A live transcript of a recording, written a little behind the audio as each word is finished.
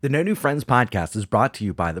The No New Friends podcast is brought to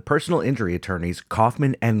you by the personal injury attorneys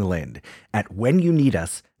Kaufman and Lind at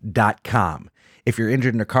whenyouneedus.com. If you're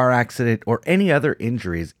injured in a car accident or any other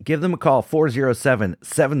injuries, give them a call,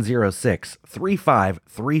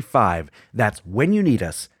 407-706-3535. That's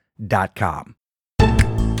whenyouneedus.com.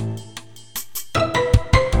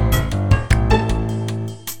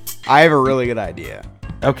 I have a really good idea.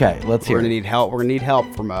 Okay, let's hear We're it. gonna need help. We're gonna need help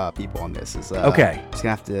from people on this. Okay. Just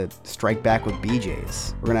gonna have to strike back with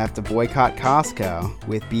BJ's. We're gonna have to boycott Costco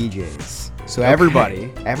with BJ's. So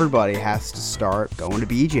Okay. everybody has to start going to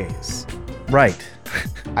BJ's. Right.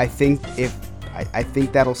 I think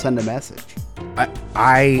that'll send a message.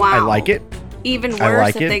 I Wow. like it. Even I worse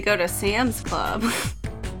like if it. they go to Sam's Club.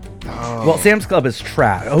 Oh. Well, Sam's Club is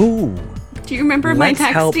trash. Oh, Do you remember my Let's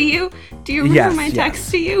text help- to you? Do you remember Yes, my yes.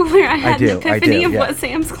 text to you where I had do, an epiphany of yeah. what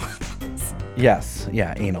Sam's Club was? yes.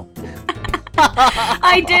 Yeah, anal.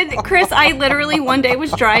 I did, Chris. I literally one day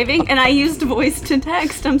was driving and I used voice to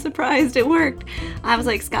text. I'm surprised it worked. I was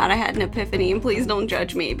like, Scott, I had an epiphany and please don't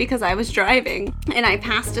judge me because I was driving and I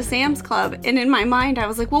passed a Sam's Club. And in my mind, I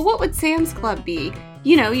was like, well, what would Sam's Club be?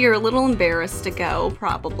 You know, you're a little embarrassed to go,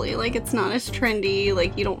 probably. Like, it's not as trendy.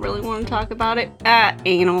 Like, you don't really want to talk about it.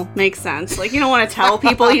 Anal. Makes sense. Like, you don't want to tell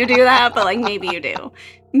people you do that, but, like, maybe you do.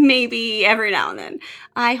 Maybe every now and then.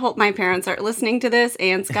 I hope my parents aren't listening to this,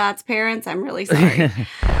 and Scott's parents. I'm really sorry.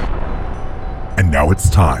 And now it's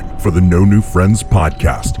time for the No New Friends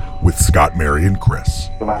podcast with Scott, Mary, and Chris.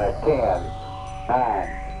 Minus 10, 9,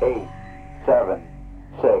 8, 7,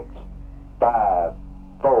 6, 5,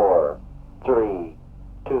 4, 3,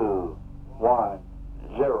 2, 1,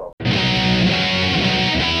 0.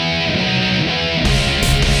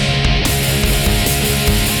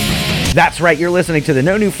 That's right, you're listening to the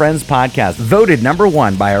No New Friends podcast, voted number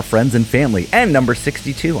 1 by our friends and family, and number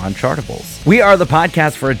 62 on Chartables. We are the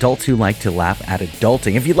podcast for adults who like to laugh at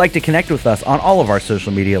adulting. If you'd like to connect with us on all of our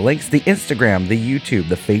social media links, the Instagram, the YouTube,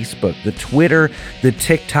 the Facebook, the Twitter, the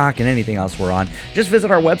TikTok, and anything else we're on, just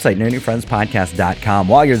visit our website, nonewfriendspodcast.com.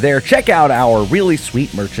 While you're there, check out our really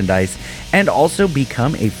sweet merchandise and also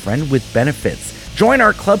become a friend with benefits. Join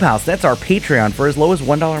our clubhouse. That's our Patreon for as low as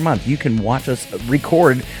 $1 a month. You can watch us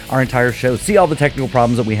record our entire show, see all the technical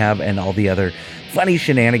problems that we have and all the other funny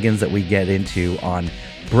shenanigans that we get into on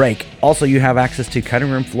break. Also, you have access to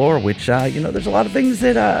Cutting Room Floor, which, there's a lot of things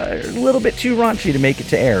that are a little bit too raunchy to make it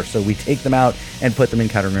to air. So we take them out and put them in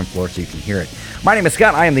Cutting Room Floor so you can hear it. My name is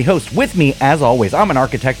Scott. I am the host. With me, as always, I'm an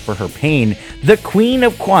architect for her pain, the queen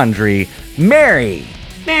of quandary, Mary.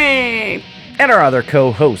 Hey! And our other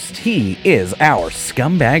co-host, he is our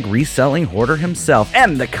scumbag reselling hoarder himself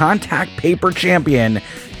and the contact paper champion,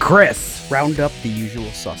 Chris. Round up the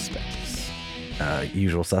usual suspects.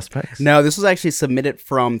 Usual suspects? No, this was actually submitted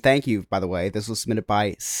from, thank you, by the way, this was submitted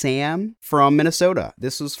by Sam from Minnesota.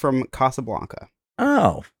 This was from Casablanca.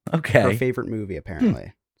 Oh, okay. Her favorite movie,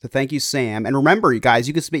 apparently. So thank you, Sam. And remember, you guys,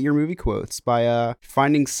 you can submit your movie quotes by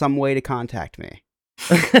finding some way to contact me.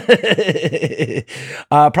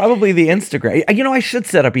 Probably the Instagram. I should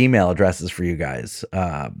set up email addresses for you guys.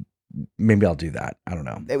 Maybe I'll do that. I don't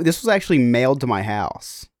know. This was actually mailed to my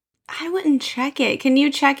house. I wouldn't check it. Can you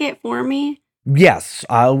check it for me? Yes,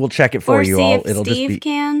 I will check it for or you see all. if It'll Steve just be.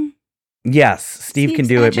 can? Yes, Steve can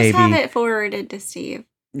do it. Just Maybe have it forwarded to Steve.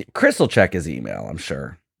 Chris will check his email. I'm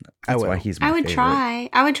sure. That's why he's my I would favorite. try.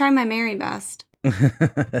 I would try my very best.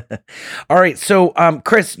 All right, so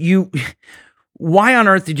Chris, why on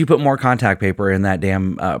earth did you put more contact paper in that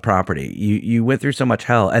damn property? You went through so much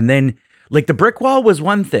hell, and then like the brick wall was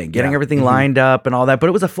one thing, getting everything lined up and all that, but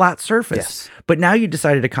it was a flat surface. Yes. But now you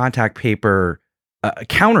decided to contact paper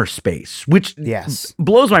counter space, which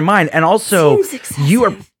blows my mind, and also Seems excessive. you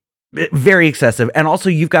are very excessive, and also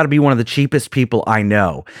you've got to be one of the cheapest people I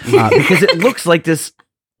know because it looks like this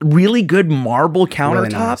really good marble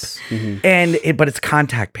countertop, Really nice. but it's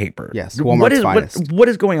contact paper. Yes, Walmart's finest. What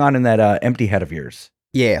is going on in that empty head of yours?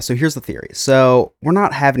 Yeah, so here's the theory. So we're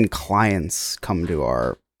not having clients come to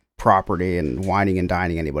our property and whining and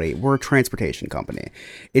dining anybody. We're a transportation company.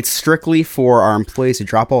 It's strictly for our employees to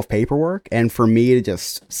drop off paperwork and for me to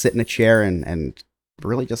just sit in a chair and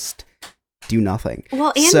really just do nothing.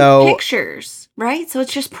 Well, and pictures, right? So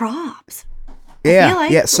it's just props. Yeah, I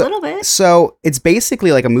feel like a little bit. So it's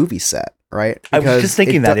basically like a movie set, right? I was just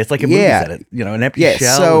thinking that it's like a movie set, an empty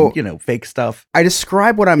shell, and, fake stuff. I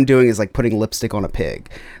describe what I'm doing as like putting lipstick on a pig.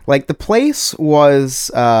 Like the place was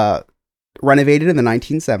renovated in the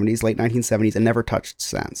 1970s, late 1970s, and never touched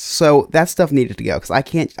since. So that stuff needed to go because I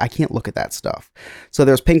can't look at that stuff. So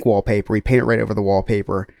there's pink wallpaper. We paint it right over the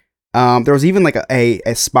wallpaper. There was even like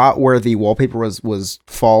a spot where the wallpaper was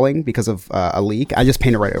falling because of a leak. I just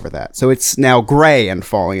painted right over that, so it's now gray and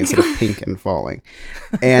falling instead of pink and falling.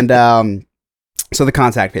 And so the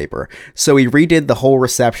contact paper. So we redid the whole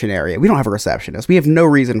reception area. We don't have a receptionist. We have no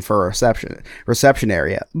reason for a reception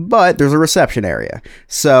area, but there's a reception area.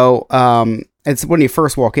 So it's when you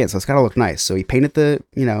first walk in, so it's gotta look nice. So he painted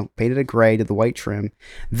painted it gray, did the white trim.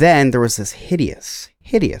 Then there was this hideous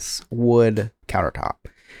wood countertop.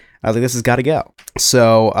 I was like, this has got to go.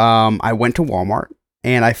 So I went to Walmart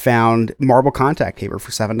and I found marble contact paper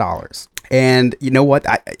for $7. And you know what?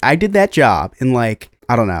 I did that job in like,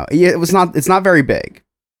 I don't know. It's not very big.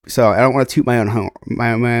 So I don't want to toot my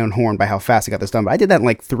own horn by how fast I got this done. But I did that in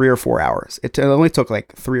like 3 or 4 hours. It only took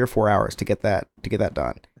like 3 or 4 hours to get that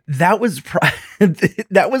done. That was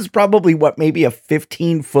that was probably what, maybe a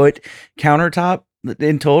 15-foot countertop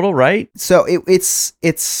in total, right? So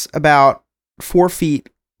it's about 4 feet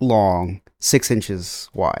long, 6 inches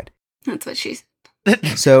wide. That's what she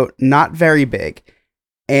said. So not very big.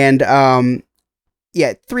 And 3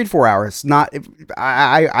 to 4 hours.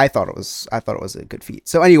 I thought it was a good feat.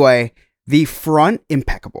 So anyway, the front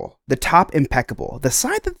impeccable, the top impeccable, the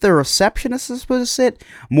side that the receptionist is supposed to sit,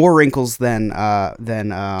 more wrinkles than But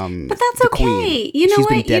that's the okay. queen. You know She's what?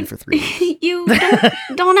 been dead for 3 years. You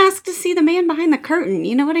don't ask to see the man behind the curtain.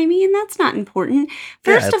 You know what I mean? That's not important.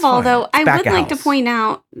 First it's of all, fine. though, It's I back would of like to house. point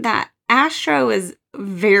out that Astro is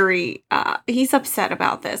very he's upset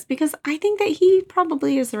about this because I think that he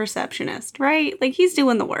probably is the receptionist, right? Like he's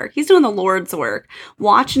doing the work. He's doing the Lord's work,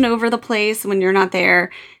 watching over the place when you're not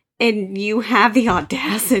there. And you have the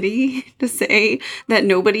audacity to say that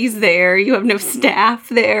nobody's there. You have no staff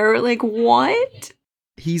there. Like, what?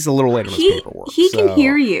 He's a little late on his paperwork. He can so-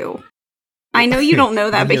 hear you. I know you don't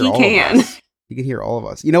know that, but hear he all of can. us. He can hear all of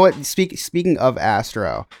us. You know what? Speaking of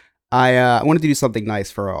Astro, I wanted to do something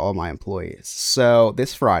nice for all my employees. So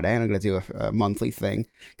this Friday, I'm going to do a monthly thing.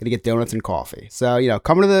 Going to get donuts and coffee. So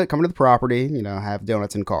come to the property. Have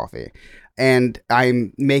donuts and coffee. And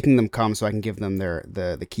I'm making them come so I can give them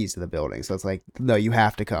the keys to the building. So it's like, no, you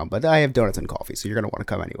have to come. But I have donuts and coffee, so you're going to want to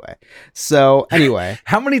come anyway. So anyway.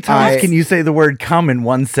 How many times can you say the word "come" in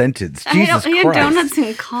one sentence? Jesus I had Christ. donuts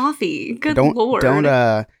and coffee. Good Lord.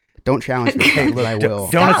 Don't challenge me. Hey, I will.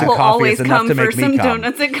 Donuts Scott and will coffee always is enough come to for make me some come.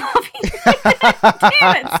 donuts and coffee.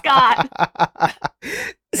 Damn it, Scott.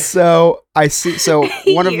 So I see. So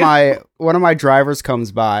one of You. my drivers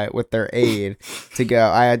comes by with their aide to go.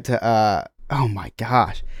 I had to. Oh my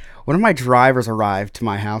gosh! One of my drivers arrived to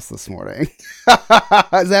my house this morning.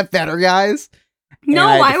 Is that better, guys? No,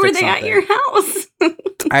 I had to why were fix they at something. your house?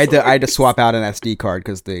 I had to swap out an SD card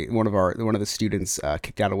because one of the students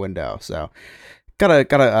kicked out a window. So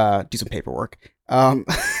gotta do some paperwork.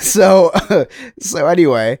 So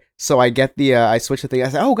anyway, so I get I switch the thing. I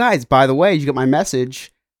said, "Oh guys, by the way, did you get my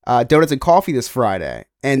message? Donuts and coffee this Friday."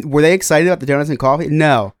 And were they excited about the donuts and coffee?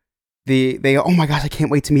 No. They oh my gosh, I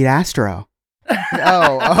can't wait to meet Astro.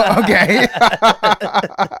 Oh, okay.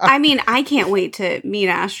 I mean, I can't wait to meet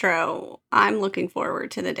Astro. I'm looking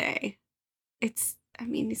forward to the day.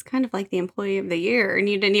 He's kind of like the employee of the year, and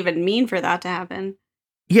you didn't even mean for that to happen.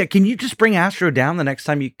 Yeah, can you just bring Astro down the next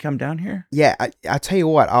time you come down here? Yeah, I'll tell you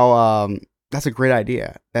what. I'll that's a great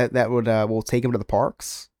idea. That would we'll take him to the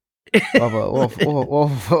parks. We'll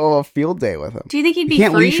have a field day with him. Do you think he'd You be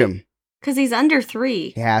can't free? leash him. Because he's under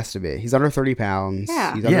 3. He has to be. He's under 30 pounds.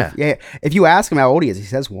 Yeah. He's yeah. If you ask him how old he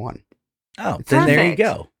says 1. Oh, then there you Perfect.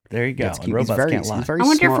 go. There you go. That's And cute. robots can't lie. He's very I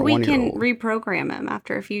wonder if smart we can 1-year-old. reprogram him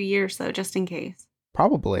after a few years, though, just in case.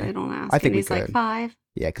 Probably. I don't ask. I think and we he's like could. 5.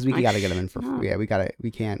 Yeah, because we Like, got to get him in for. no. Yeah, we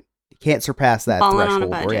can't surpass that Balling on a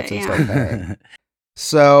threshold where you have to budget, start paying.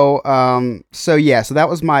 So that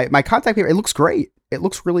was my contact paper. It looks great. It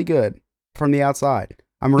looks really good from the outside.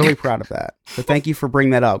 I'm really proud of that. So thank you for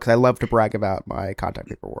bringing that up because I love to brag about my contact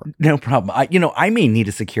paperwork. No problem. I may need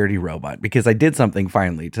a security robot because I did something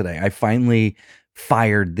finally today. I finally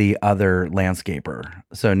fired the other landscaper.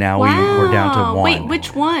 So now we're down to 1. Wait,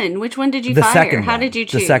 which one? Which one did you The fire? second How one. did you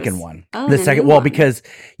choose? The second one. Oh, the the second. new Well, one.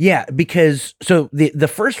 because so the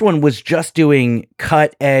first one was just doing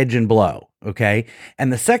cut, edge, and blow. Okay,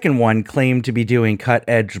 and the second one claimed to be doing cut,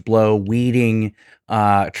 edge, blow, weeding,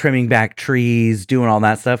 trimming back trees, doing all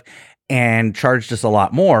that stuff. and charged us a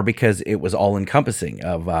lot more because it was all encompassing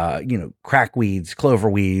of, crack weeds, clover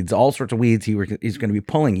weeds, all sorts of weeds he's going to be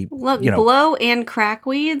pulling. Look, blow and crack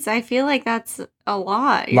weeds. I feel like that's a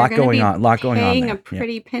lot. You're lot going on paying there. a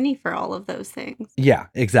pretty penny for all of those things. Yeah,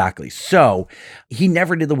 exactly. So he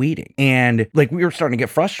never did the weeding, and like we were starting to get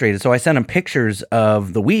frustrated. So I sent him pictures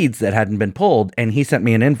of the weeds that hadn't been pulled, and he sent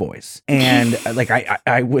me an invoice, and like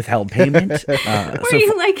I withheld payment. Were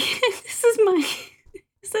you like, this is my...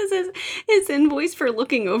 Says his invoice for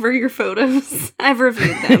looking over your photos. I've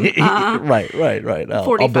reviewed them. Right.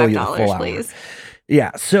 $45, please.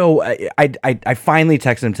 Yeah. So I finally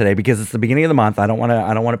texted him today because it's the beginning of the month. I don't want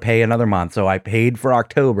to pay another month. So I paid for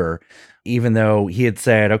October, even though he had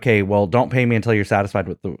said, okay, well, don't pay me until you're satisfied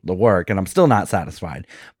with the work. And I'm still not satisfied.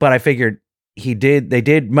 But I figured they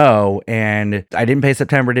did mow, and I didn't pay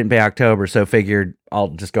September, didn't pay October. So figured I'll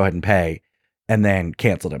just go ahead and pay, and then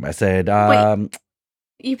canceled him. I said, wait.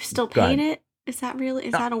 You still paid it? Is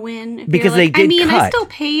that a win? If because they did cut. I still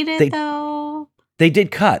paid it though. They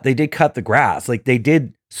did cut. They did cut the grass. Like they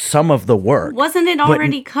did some of the work. Wasn't it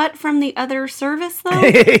already cut from the other service though?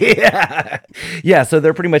 Yeah. So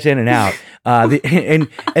they're pretty much in and out. And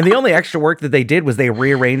the only extra work that they did was they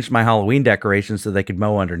rearranged my Halloween decorations so they could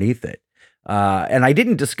mow underneath it. And I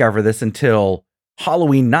didn't discover this until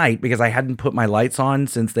Halloween night because I hadn't put my lights on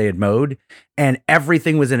since they had mowed, and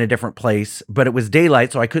everything was in a different place, but it was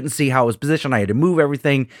daylight, so I couldn't see how it was positioned. I had to move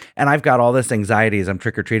everything, and I've got all this anxiety as I'm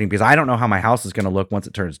trick-or-treating because I don't know how my house is going to look once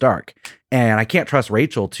it turns dark, and I can't trust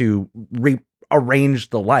Rachel to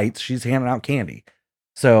rearrange the lights. She's handing out candy.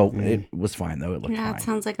 So it was fine, though. It looked fine. It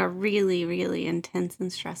sounds like a really, really intense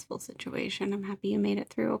and stressful situation. I'm happy you made it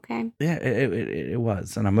through okay. Yeah, it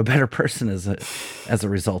was, and I'm a better person as a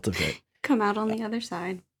result of it. Come out on the other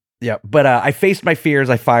side. Yeah, but I faced my fears.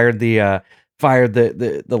 I fired the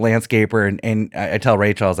landscaper, and I tell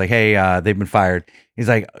Rachel, I was like, "Hey, they've been fired."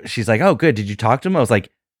 She's like, "Oh, good. Did you talk to him?" I was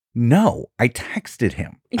like, "No, I texted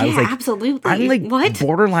him." I was like, absolutely. I'm like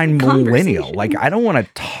borderline millennial. Like, I don't want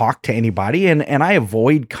to talk to anybody, and I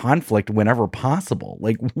avoid conflict whenever possible.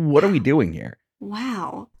 Like, what are we doing here?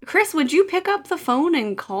 Wow, Chris, would you pick up the phone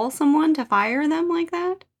and call someone to fire them like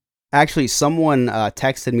that? Actually, someone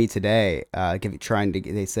texted me today,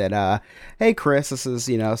 they said, hey, Chris, this is,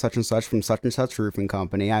 such and such from such and such roofing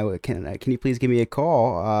company. Can you please give me a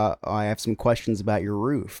call? I have some questions about your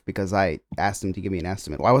roof, because I asked him to give me an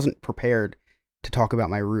estimate. Well, I wasn't prepared to talk about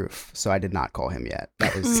my roof, so I did not call him yet.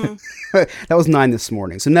 That was, that was 9 this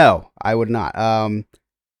morning. So no, I would not.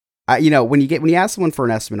 When you ask someone for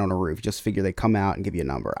an estimate on a roof, you just figure they come out and give you a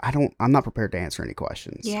number. I'm not prepared to answer any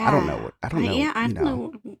questions. Yeah. I don't know. I don't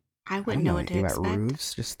know. I wouldn't know what to expect. About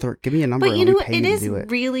roofs. Just give me a number. But you know what? It is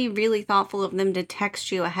really, really thoughtful of them to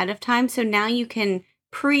text you ahead of time. So now you can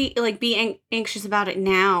be anxious about it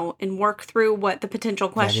now and work through what the potential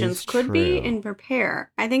questions could be and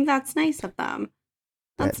prepare. I think that's nice of them.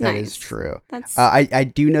 That's nice. That is true. I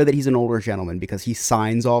do know that he's an older gentleman because he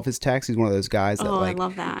signs all of his texts. He's one of those guys that I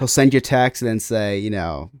love that. He'll send you a text and then say,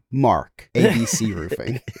 Mark, ABC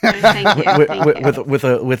Roofing. Thank you. With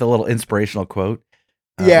a little inspirational quote.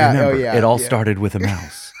 Remember, it all started with a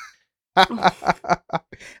mouse.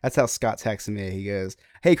 That's how Scott texted me. He goes,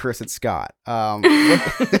 "Hey Chris, it's Scott." No,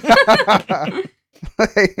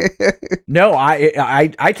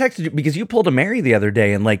 I texted you because you pulled a Mary the other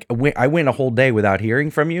day, and I went a whole day without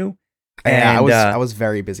hearing from you. And I was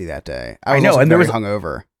very busy that day. I know, and there was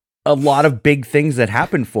hungover. A lot of big things that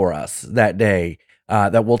happened for us that day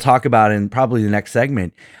that we'll talk about in probably the next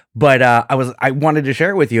segment. But I wanted to share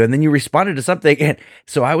it with you, and then you responded to something, and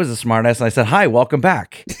so I was a smartass, and I said, "Hi, welcome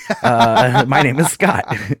back. My name is Scott,"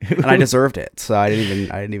 and I deserved it, so I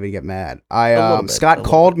didn't even get mad. Scott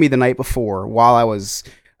called me the night before while I was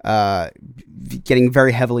getting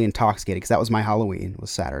very heavily intoxicated because that was my Halloween. It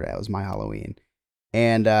was Saturday. That was my Halloween,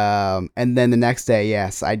 and then the next day,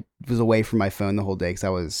 yes, I was away from my phone the whole day because I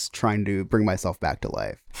was trying to bring myself back to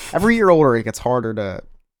life. Every year older, it gets harder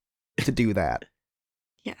to do that.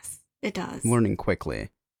 Yes, it does. I'm learning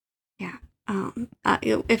quickly. Yeah.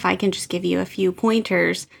 If I can just give you a few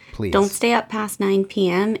pointers. Please. Don't stay up past 9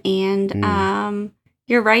 p.m. And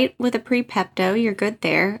you're right with a pre-Pepto. You're good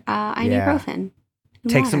there. Ibuprofen.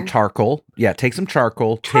 Take some charcoal. Yeah, take some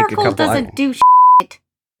charcoal. Charcoal doesn't do shit.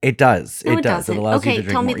 It does. No, it does. Doesn't. It allows you to Okay,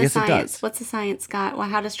 drink tell me more. the Yes, science. it does. What's the science, Scott? Well,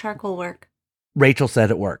 how does charcoal work? Rachel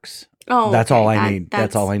said it works. Oh, that's all I need.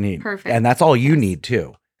 That's all I need. Perfect. And that's all you need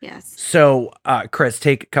too. Yes. So, Chris,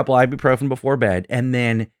 take a couple ibuprofen before bed, and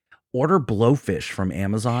then order blowfish from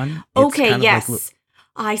Amazon. Okay, yes.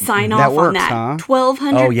 I sign off on that.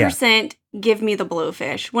 1,200% give me the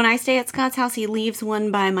blowfish. When I stay at Scott's house, he leaves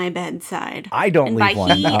one by my bedside. I don't And leave by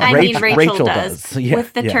one. he, I mean Rachel does. Yeah,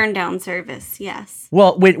 with the yeah. turn down service, yes.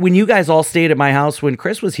 Well, when you guys all stayed at my house when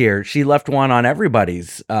Chris was here, she left one on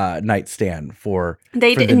everybody's nightstand for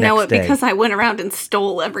They for the didn't know next it day. because I went around and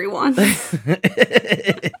stole everyone.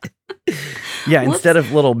 Yeah, Whoops. instead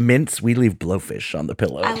of little mints, we leave blowfish on the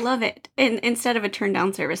pillow. I love it. And instead of a turn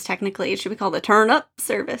down service, technically, it should be called a turn up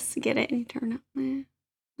service. Get it? Turn up.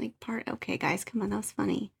 Like part. Okay, guys, come on. That was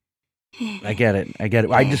funny. I get it.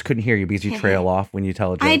 I just couldn't hear you because you trail off when you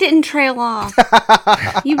tell a joke. I didn't trail off.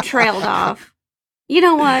 You trailed off. You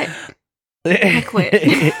know what? I quit.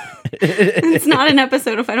 It's not an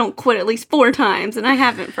episode if I don't quit at least 4 times, and I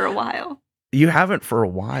haven't for a while. You haven't for a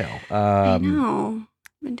while. I know.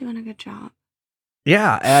 I've been doing a good job.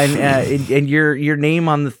 Yeah, and your name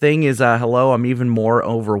on the thing is hello. I'm even more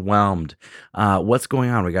overwhelmed. What's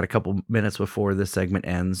going on? We got a couple minutes before this segment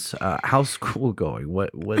ends. How's school going?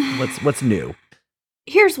 What's new?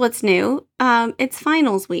 Here's what's new. It's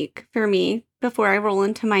finals week for me before I roll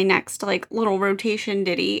into my next like little rotation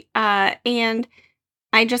ditty. And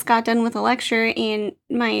I just got done with a lecture, and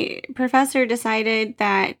my professor decided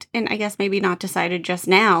that, and I guess maybe not decided just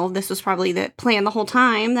now, this was probably the plan the whole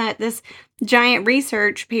time, that this giant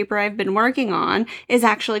research paper I've been working on is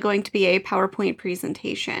actually going to be a PowerPoint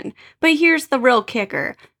presentation. But here's the real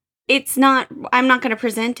kicker. I'm not going to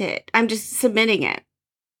present it. I'm just submitting it.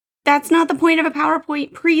 That's not the point of a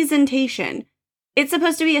PowerPoint presentation. It's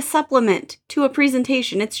supposed to be a supplement to a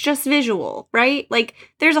presentation. It's just visual, right? Like,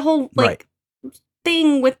 there's a whole, like,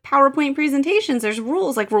 thing with PowerPoint presentations. There's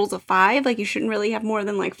rules, like rules of 5. Like, you shouldn't really have more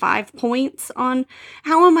than, like, 5 points on.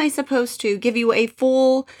 How am I supposed to give you a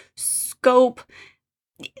full scope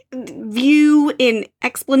view and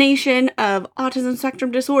explanation of autism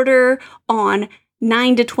spectrum disorder on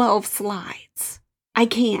 9 to 12 slides? I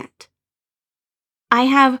can't. I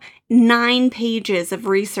have 9 pages of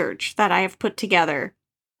research that I have put together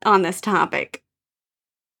on this topic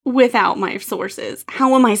without my sources.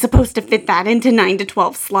 How am I supposed to fit that into 9 to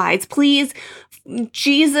 12 slides? Please,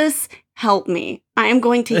 Jesus, help me. I am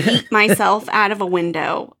going to eat myself out of a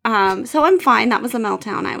window. So I'm fine. That was a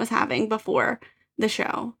meltdown I was having before the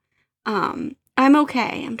show. I'm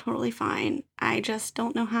okay. I'm totally fine. I just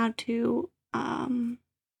don't know how to, I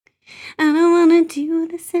don't want to do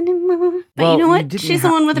this anymore. But Well, you know you what? didn't She's the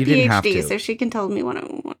one with a you didn't have PhD, to. so she can tell me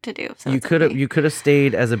what to do. So You could have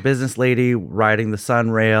stayed as a business lady riding the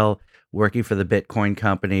Sunrail, working for the Bitcoin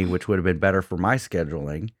company, which would have been better for my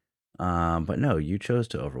scheduling. But no, you chose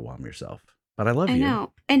to overwhelm yourself. But I love you. I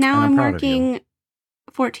know. And now and I'm I'm proud of you. working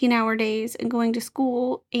 14-hour days and going to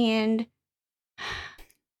school, and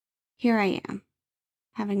here I am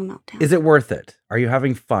having a meltdown. Is it worth it? Are you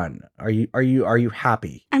having fun? Are you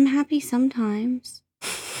happy? I'm happy sometimes.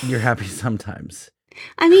 You're happy sometimes.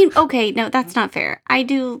 I mean, okay, no, that's not fair. I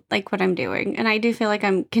do like what I'm doing, and I do feel like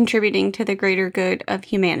I'm contributing to the greater good of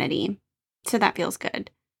humanity. So that feels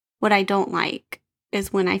good. What I don't like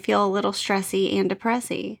is when I feel a little stressy and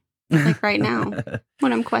depressy, like right now,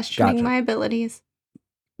 when I'm questioning Gotcha. my abilities.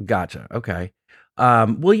 Gotcha. Okay.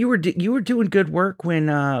 Well, you were doing good work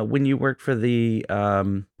when you worked for the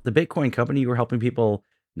Bitcoin company. You were helping people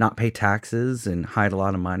not pay taxes and hide a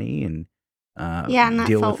lot of money and Yeah, and that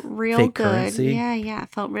deal felt with real fake good. currency. Yeah, it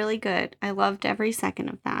felt really good. I loved every second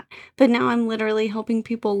of that. But now I'm literally helping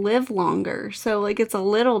people live longer. So like it's a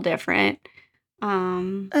little different.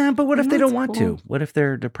 But what if and they don't that's want cool. to? What if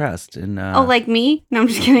they're depressed and Oh, like me? No, I'm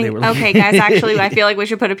just they kidding. were like- Okay, guys, actually, I feel like we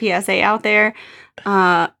should put a PSA out there.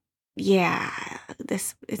 Yeah,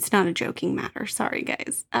 it's not a joking matter. Sorry,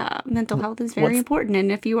 guys. Mental health is very What's- important.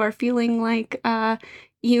 And if you are feeling like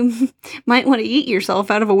you might want to eat yourself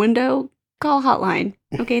out of a window, call hotline.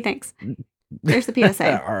 Okay, thanks. There's the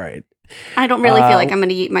PSA. All right. I don't really feel like I'm going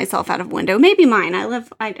to eat myself out of a window. Maybe mine.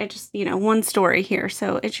 I just, one story here,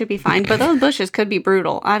 so it should be fine. But those bushes could be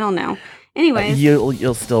brutal. I don't know. Anyways.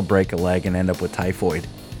 You'll still break a leg and end up with typhoid.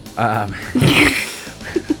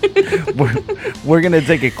 We're gonna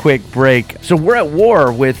take a quick break. So we're at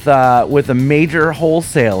war with a major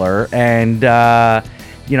wholesaler, and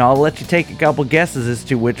I'll let you take a couple guesses as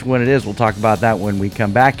to which one it is. We'll talk about that when we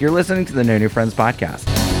come back. You're listening to the No New Friends podcast.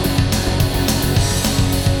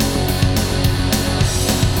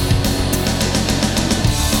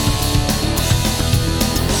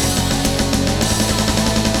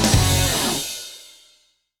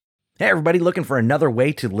 Hey, everybody, looking for another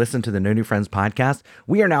way to listen to the No New Friends podcast?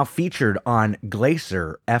 We are now featured on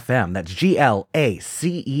Glacier FM. That's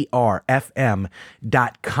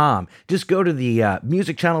GLACER.FM.com. Just go to the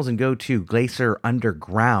music channels and go to Glacier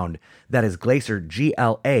Underground. That is Glacier,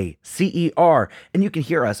 GLACER. And you can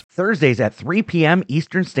hear us Thursdays at 3 p.m.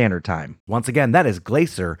 Eastern Standard Time. Once again, that is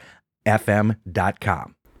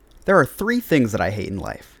GlacierFM.com. There are 3 things that I hate in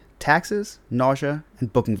life: taxes, nausea,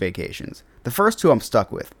 and booking vacations. The first 2 I'm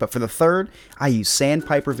stuck with, but for the third, I use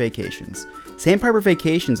Sandpiper Vacations. Sandpiper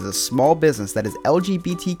Vacations is a small business that is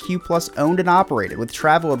LGBTQ+ owned and operated with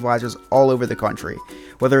travel advisors all over the country.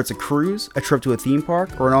 Whether it's a cruise, a trip to a theme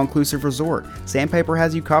park, or an all-inclusive resort, Sandpiper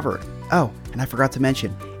has you covered. Oh, and I forgot to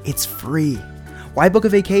mention, it's free. Why book a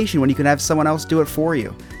vacation when you can have someone else do it for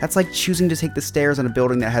you? That's like choosing to take the stairs in a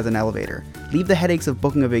building that has an elevator. Leave the headaches of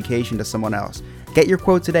booking a vacation to someone else. Get your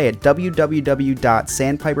quote today at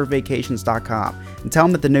www.sandpipervacations.com and tell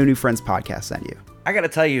them that the No New Friends podcast sent you. I gotta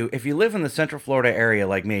tell you, if you live in the Central Florida area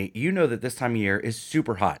like me, you know that this time of year is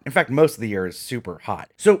super hot. In fact, most of the year is super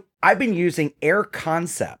hot. So I've been using Air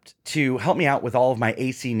Concept to help me out with all of my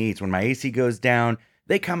AC needs. When my AC goes down,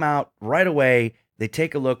 they come out right away. They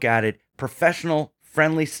take a look at it. Professional,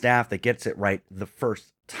 friendly staff that gets it right the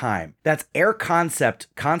first time. That's Air Concept,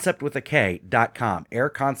 concept with a K.com,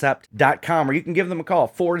 airconcept.com, or you can give them a call,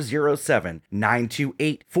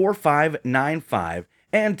 407-928-4595,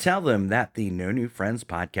 and tell them that the No New Friends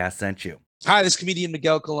podcast sent you. Hi, this is comedian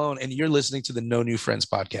Miguel Colon, and you're listening to the No New Friends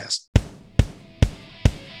podcast.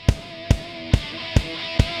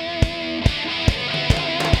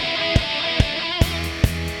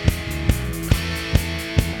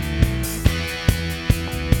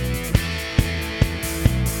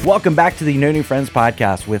 Welcome back to the No New Friends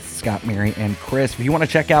podcast with Scott, Mary, and Chris. If you want to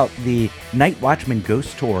check out the Night Watchman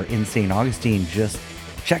Ghost Tour in St. Augustine, just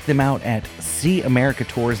check them out at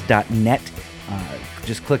seeamericatours.net.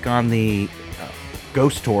 Just click on the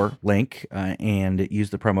Ghost Tour link and use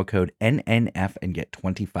the promo code NNF and get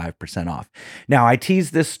 25% off. Now, I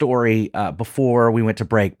teased this story before we went to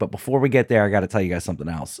break, but before we get there, I got to tell you guys something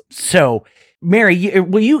else. So, Mary,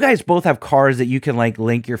 will you guys both have cars that you can like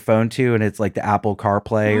link your phone to, and it's like the Apple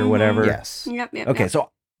CarPlay or whatever? Yes. Yep. Okay,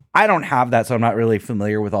 so I don't have that, so I'm not really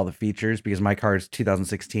familiar with all the features because my car is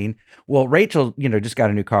 2016. Well, Rachel, just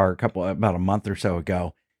got a new car about a month or so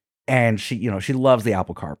ago, and she loves the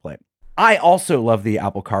Apple CarPlay. I also love the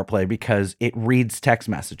Apple CarPlay because it reads text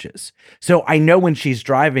messages. So I know when she's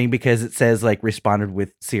driving because it says like responded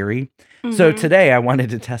with Siri. Mm-hmm. So today I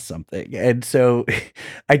wanted to test something. And so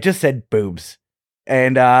I just said boobs.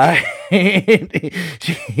 And she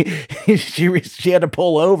had to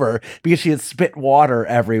pull over because she had spit water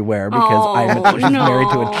everywhere because she's married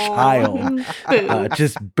to a child.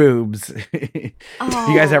 Just boobs. Do you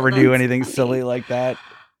guys ever do anything silly like that?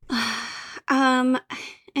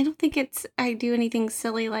 I don't think I do anything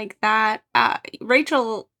silly like that.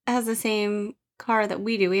 Rachel has the same car that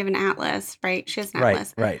we do. We have an Atlas, right? She has an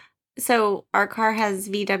Atlas. Right. So our car has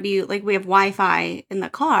VW, like we have Wi-Fi in the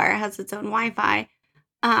car. It has its own Wi-Fi.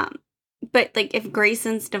 But like if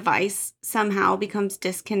Grayson's device somehow becomes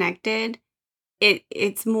disconnected,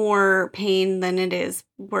 it's more pain than it is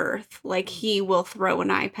worth. Like he will throw an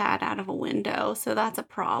iPad out of a window. So that's a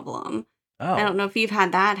problem. Oh. I don't know if you've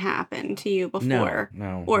had that happen to you before.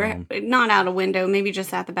 No. Or not out a window, maybe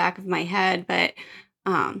just at the back of my head, but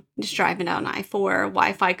just driving down I-4,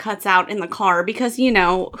 Wi-Fi cuts out in the car because,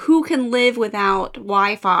 who can live without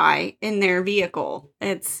Wi-Fi in their vehicle?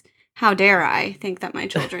 How dare I think that my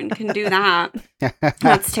children can do that?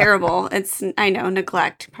 That's terrible. I know,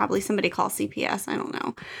 neglect. Probably somebody call CPS. I don't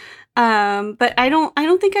know. But I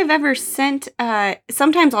don't think I've ever sent,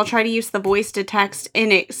 sometimes I'll try to use the voice to text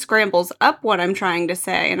and it scrambles up what I'm trying to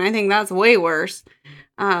say. And I think that's way worse.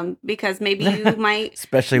 Because maybe you might,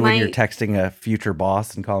 especially when you're texting a future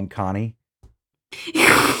boss and call him Connie.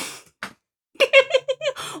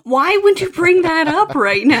 Why would you bring that up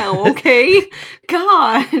right now? Okay.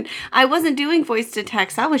 God, I wasn't doing voice to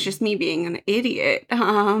text. That was just me being an idiot.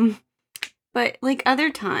 But like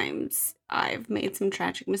other times I've made some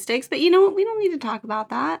tragic mistakes, but you know what? We don't need to talk about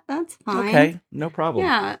that. That's fine. Okay. No problem.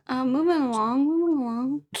 Yeah. Moving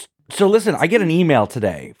along. So listen, I get an email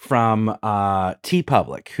today from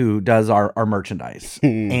T-Public, who does our merchandise,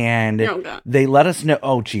 and they let us know.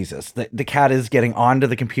 Oh Jesus, the cat is getting onto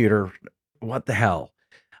the computer. What the hell?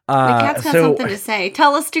 The cat's got something to say.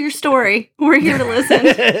 Tell us your story. We're here to listen.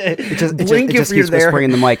 It just keeps whispering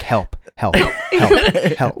in the mic. Help. Help.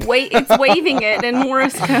 Help. Wait, it's waving it in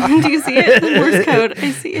Morse code. Do you see it? The Morse code.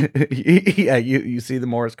 I see it. Yeah, you see the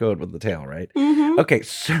Morse code with the tail, right? Mm-hmm. Okay,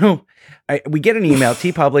 so we get an email.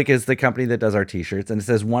 TeePublic is the company that does our t-shirts, and it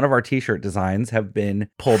says one of our t-shirt designs have been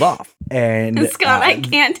pulled off. And Scott, I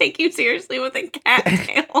can't take you seriously with a cat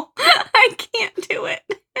tail. I can't do it.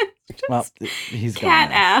 Well, he's Cat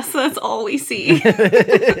gone now. ass. That's all we see.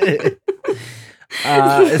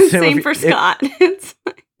 So Same for Scott. It's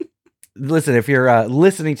Listen, if you're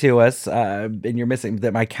listening to us and you're missing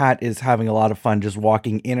that, my cat is having a lot of fun just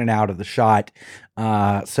walking in and out of the shot.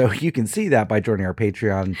 So you can see that by joining our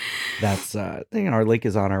Patreon. That's our link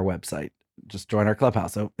is on our website. Just join our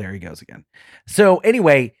clubhouse. Oh, there he goes again. So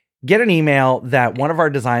anyway, get an email that one of our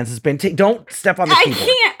designs has been. Don't step on the I keyboard.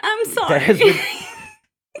 can't. I'm sorry. That has been-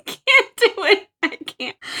 I can't do it. I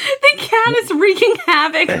can't. The cat is wreaking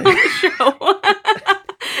havoc on the show.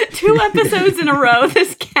 2 episodes in a row,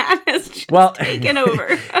 this cat has just taken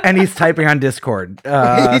over. And he's typing on Discord. He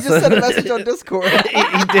just sent a message on Discord.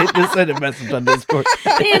 He did just send a message on Discord.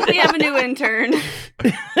 And we have a new intern.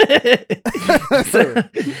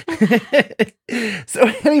 So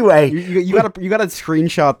anyway, you gotta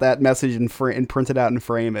screenshot that message and print it out and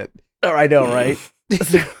frame it. Oh, I know, right?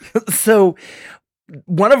 So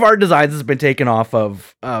one of our designs has been taken off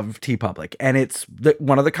of TeePublic, and it's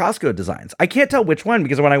one of the Costco designs. I can't tell which one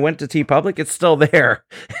because when I went to TeePublic, it's still there.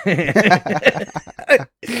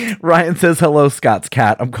 Ryan says, "Hello, Scott's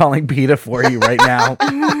cat. I'm calling PETA for you right now."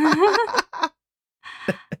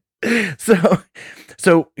 So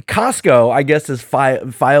Costco, I guess, has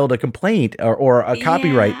filed a complaint or a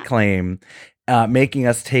copyright claim, making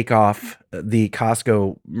us take off the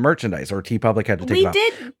Costco merchandise, or TeePublic had to take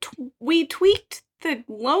it off. We tweaked the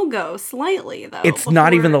logo slightly, though. It's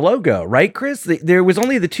not even the logo, right, Chris? There was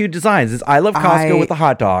only the 2 designs. It's I Love Costco with the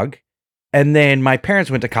hot dog, and then my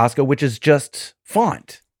parents went to Costco, which is just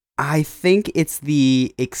font. I think it's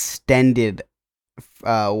the extended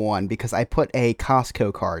one because I put a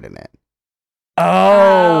Costco card in it.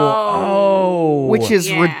 Oh. Which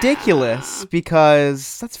is ridiculous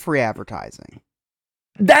because that's free advertising.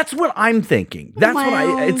 That's what I'm thinking.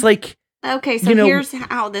 It's like... Okay, so here's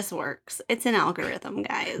how this works. It's an algorithm,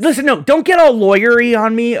 guys. Listen, no, don't get all lawyery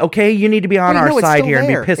on me, okay? You need to be on our side here and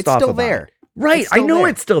be pissed off about it. Right, I know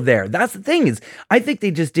it's still there. That's the thing is, I think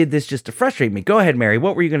they just did this just to frustrate me. Go ahead, Mary.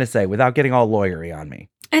 What were you going to say without getting all lawyery on me?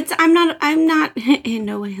 I'm not in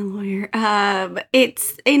no way a lawyer.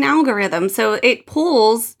 It's an algorithm, so it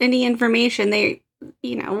pulls any information it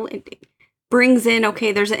brings in,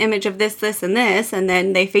 okay, there's an image of this, this, and this, and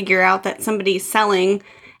then they figure out that somebody's selling.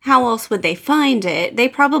 How else would they find it? They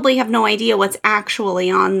probably have no idea what's actually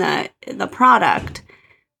on the product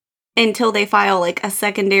until they file like a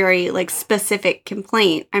secondary, like specific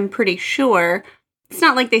complaint. I'm pretty sure it's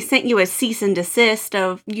not like they sent you a cease and desist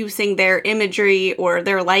of using their imagery or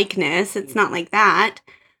their likeness. It's not like that.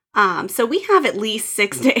 So we have at least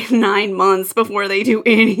 6 to 9 months before they do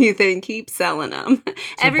anything. Keep selling them. So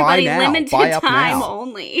everybody, limited time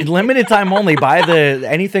only. Limited time only. Buy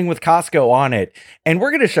anything with Costco on it, and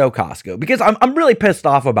we're gonna show Costco because I'm really pissed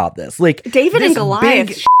off about this. Like David and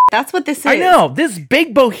Goliath. That's what this is. I know this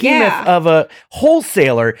big behemoth of a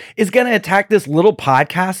wholesaler is gonna attack this little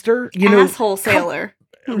podcaster. Wholesaler.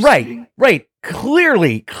 Right.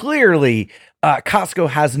 Clearly, Costco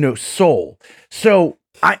has no soul. So.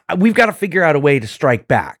 We've got to figure out a way to strike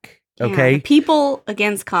back, okay? Yeah, people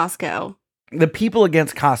against Costco. The people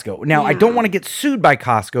against Costco. Now, I don't want to get sued by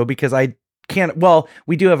Costco because I can't. Well,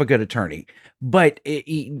 we do have a good attorney, but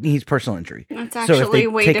he needs personal injury. That's actually so if they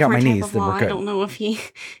way take different out my type knees, of then law. we're good. I don't know if he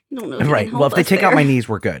can right. Well, if they take out my knees,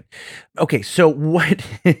 we're good. Okay, so what?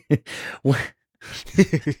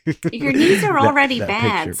 Your knees are already that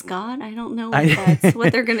bad, picture. Scott. I don't know if that's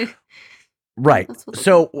what they're gonna. Right.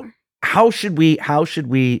 So. How should we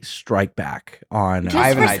strike back on?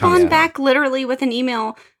 Just respond back literally with an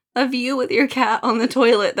email of you with your cat on the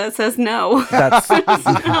toilet that says no. That's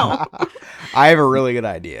no. I have a really good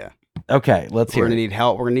idea. Okay, let's hear. We're gonna need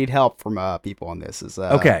help. We're gonna need help from people on this.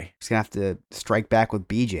 Okay. We're just gonna have to strike back with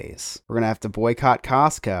BJ's. We're gonna have to boycott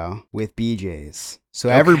Costco with BJ's. So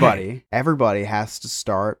everybody has to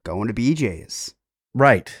start going to BJ's.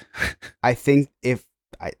 Right. I think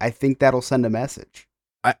that'll send a message.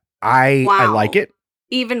 I like it.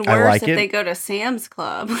 Even worse if they go to Sam's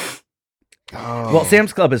Club. Well,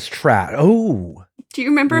 Sam's Club is trash. Oh. Do you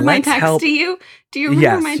remember my text to you? Do you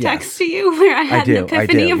remember my text to you where I had an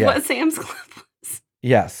epiphany of what Sam's Club was?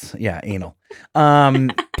 Yes. Yeah, anal.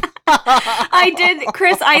 I did,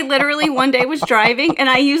 Chris. I literally one day was driving and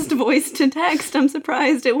I used voice to text. I'm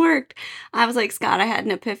surprised it worked. I was like, Scott, I had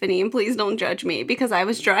an epiphany and please don't judge me because I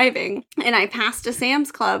was driving and I passed a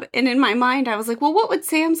Sam's Club. And in my mind, I was like, well, what would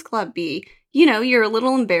Sam's Club be? You know, you're a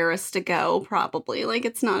little embarrassed to go, probably. Like,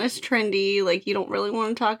 it's not as trendy. Like, you don't really want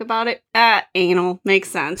to talk about it. Anal. Makes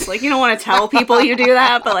sense. Like, you don't want to tell people you do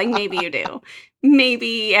that, but, like, maybe you do.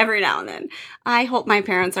 Maybe every now and then. I hope my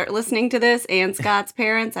parents aren't listening to this, and Scott's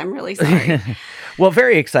parents. I'm really sorry. Well,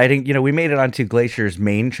 very exciting. You know, we made it onto Glacier's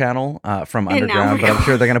main channel from And now Underground, we're but I'm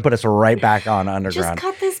sure they're going to put us right back on Underground. Just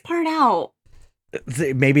cut this part out.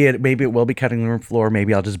 Maybe it will be cutting the room floor.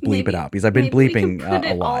 Maybe I'll just bleep it out because I've been maybe bleeping we can put a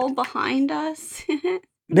it lot. all behind us.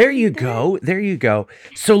 There you go. There you go.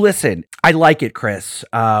 So listen, I like it, Chris.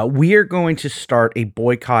 We are going to start a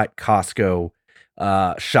boycott Costco,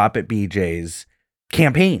 shop at BJ's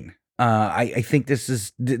campaign. I think this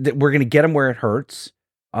is we're going to get them where it hurts,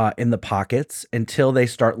 in the pockets until they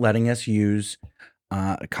start letting us use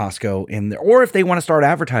Costco in there, or if they want to start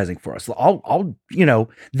advertising for us, I'll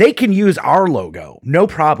they can use our logo, no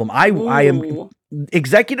problem. I am Ooh.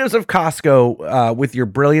 executives of Costco, with your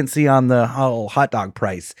brilliancy on the whole hot dog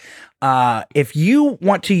price. If you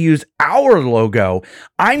want to use our logo,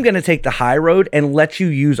 I'm going to take the high road and let you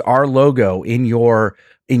use our logo in your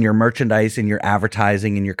merchandise, in your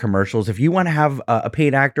advertising, in your commercials. If you want to have a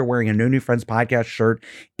paid actor wearing a No New Friends podcast shirt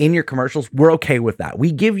in your commercials, we're okay with that.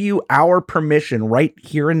 We give you our permission right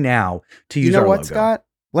here and now to use our logo. You know what, Scott?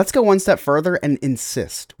 Let's go one step further and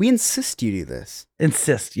insist. We insist you do this.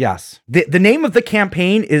 Insist, yes. The name of the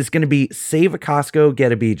campaign is going to be Save a Costco,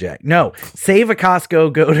 Get a BJ. No, Save a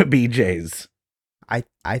Costco, Go to BJ's.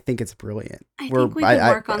 I think it's brilliant. I think we could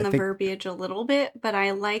work on the verbiage a little bit, but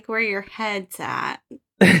I like where your head's at.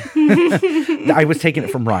 I was taking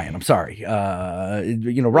it from Ryan. I'm sorry.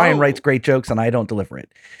 Ryan writes great jokes and I don't deliver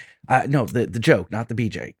it. No, the joke, not the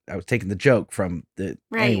BJ. I was taking the joke from the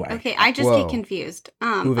right. Anyway. Okay, I just get confused.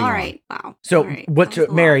 All right. Wow. So all right. what,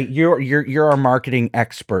 Mary? You're our marketing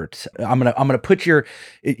expert. I'm gonna put your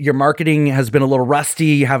marketing has been a little rusty.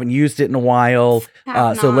 You haven't used it in a while.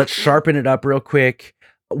 So let's sharpen it up real quick.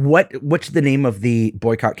 What's the name of the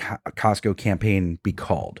boycott Costco campaign be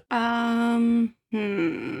called?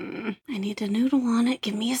 I need to noodle on it.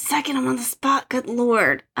 Give me a second. I'm on the spot. Good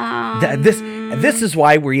Lord. This is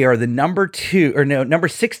why we are the number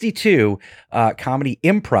 62 comedy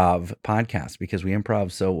improv podcast, because we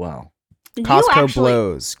improv so well. Costco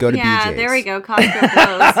blows. Go to BJ's. Yeah, there we go.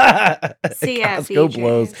 Costco blows. See ya, Costco BJ's.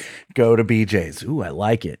 blows. Go to BJ's. Ooh, I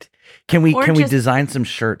like it. Can we design some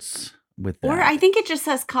shirts with that? Or I think it just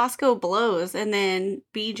says Costco blows and then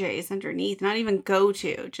BJ's underneath. Not even go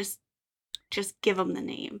to. Just give them the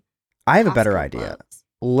name. I have a Costco better idea.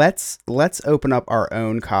 blows. Let's open up our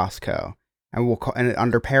own Costco, and we'll call, and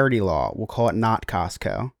under parody law, we'll call it not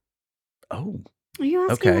Costco. Oh, Are you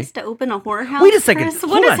asking us to open a whorehouse? Wait a second. Chris?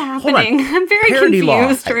 What is happening? I'm very Parody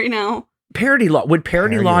confused right now. parody law. Would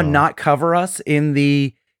parody law not cover us in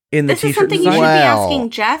the This t-shirt is something design? you should be asking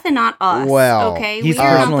Jeff and not us. Well, okay, He's We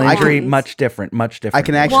are not personal the injury, ones. much different. I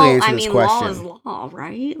can actually answer I this mean, question. law is law,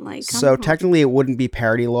 right? Like, come So on. technically, it wouldn't be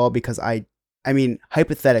parody law because I mean,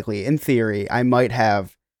 hypothetically, in theory, I might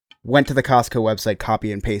have went to the Costco website,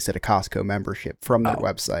 copy and pasted a Costco membership from their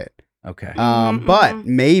website. Okay. But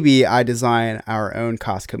maybe I design our own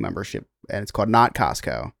Costco membership, and it's called Not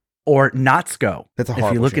Costco. Or Notsko. That's a if you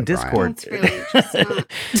horrible look at joke, Ryan. Discord. That's really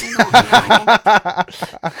just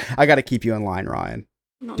not. I got to keep you in line, Ryan.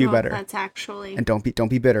 I don't Do know if better. That's actually. And don't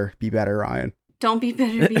be bitter. Be better, Ryan. Don't be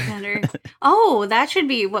bitter, be better. Oh, that should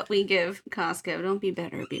be what we give Costco. Don't be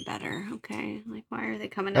bitter, be better. Okay. Like, why are they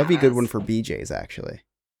coming That'd be a at good us? one for BJ's, actually.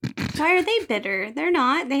 Why are they bitter? They're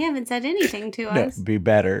not. They haven't said anything to No, us. be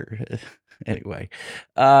better. Anyway.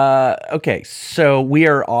 Okay, so we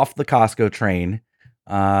are off the Costco train.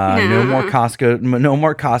 No more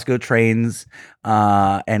Costco trains.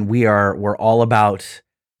 And we're all about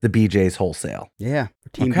the BJ's wholesale. Yeah,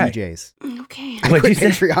 Team Okay. BJ's. Okay. What'd you say?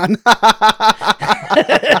 Patreon.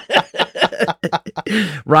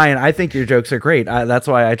 Ryan, I think your jokes are great. That's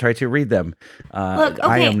why I try to read them. Look, okay,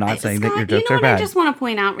 I am not saying Scott, that your jokes you know are what bad. I just want to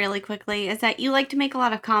point out really quickly is that you like to make a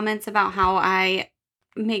lot of comments about how I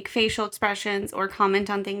make facial expressions or comment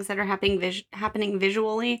on things that are happening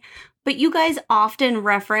visually, but you guys often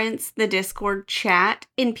reference the Discord chat,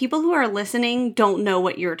 and people who are listening don't know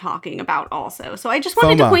what you're talking about also. So I just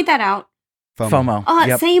wanted to FOMO. point that out.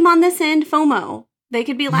 FOMO. Same on this end, FOMO. They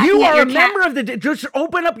could be laughing You at are your a member of the. Just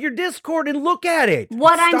open up your Discord and look at it.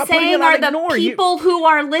 What Stop I'm putting it saying on are the ignore. people who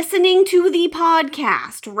are listening to the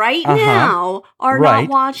podcast right now are Right. not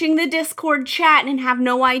watching the Discord chat and have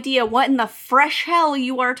no idea what in the fresh hell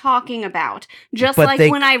you are talking about. Just But like they-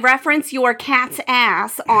 when I reference your cat's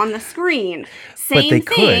ass on the screen. Same But they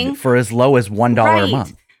thing. could for as low as $1 a Right.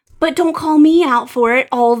 month. But don't call me out for it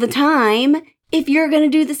all the time if you're going to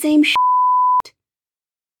do the same shit.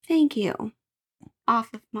 Thank you.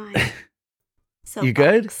 Off of my You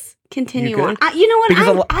good? soapbox. Continue You on. good? You know what?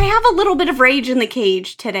 Because I have a little bit of rage in the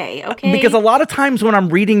cage today, okay? Because a lot of times when I'm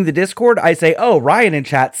reading the Discord, I say, "Oh, Ryan in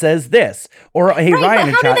chat says this," or "Hey, right, Ryan but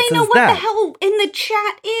in how chat do they know says what that." the hell in the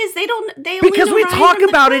chat is? They don't. They only Because know we Ryan talk in the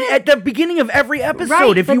about it chat. at the beginning of every episode.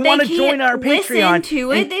 Right, If but you they want to join can't our listen Patreon,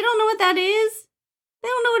 to it, and- they don't know what that is. They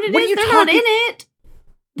don't know what it What are is. you They're not talking- in it.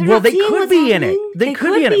 They're well, not they seeing could what's be in it. happening. They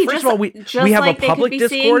could be in it. First just of all, we just have like a public they could be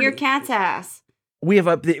seeing Discord. your cat's ass. We have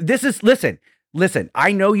a. This is listen.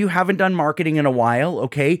 I know you haven't done marketing in a while.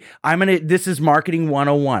 Okay, This is marketing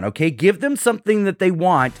 101. Okay, give them something that they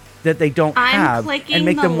want that they don't I'm have, clicking and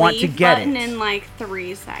make the them want to leave get button it. in like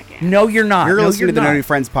 3 seconds. No, you're not. You're No, listening to the not. No New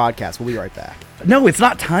Friends podcast. We'll be right back. No, it's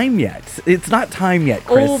not time yet. It's not time yet,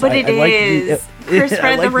 Chris. Oh, but it is. Chris I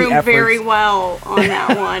read like the room efforts. very well on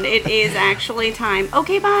that one. It is actually time.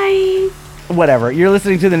 Okay, bye. Whatever. You're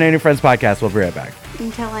listening to the No New Friends podcast. We'll be right back.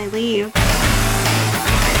 Until I leave.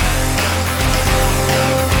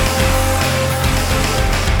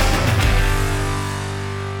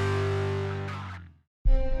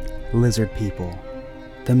 Lizard people,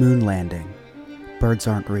 the moon landing, birds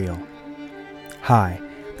aren't real. Hi,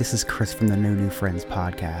 this is Chris from the No New Friends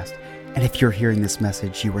podcast, and if you're hearing this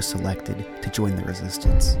message, you were selected to join the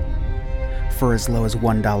resistance. For as low as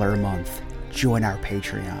 $1 a month, join our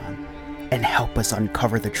Patreon and help us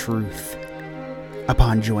uncover the truth.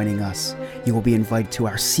 Upon joining us, you will be invited to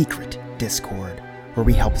our secret Discord, where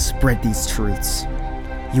we help spread these truths.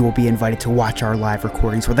 You will be invited to watch our live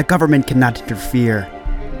recordings where the government cannot interfere.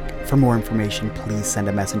 For more information, please send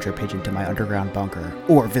a messenger pigeon to my underground bunker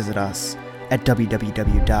or visit us at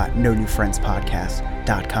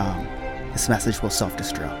www.nonewfriendspodcast.com. This message will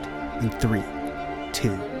self-destruct in 3, 2,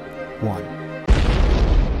 1.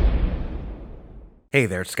 Hey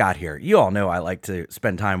there, Scott here. You all know I like to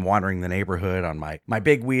spend time wandering the neighborhood on my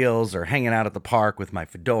big wheels or hanging out at the park with my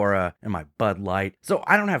fedora and my Bud Light. So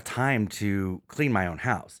I don't have time to clean my own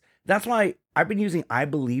house. That's why I've been using I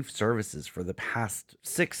Believe services for the past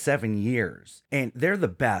 6-7 years, and they're the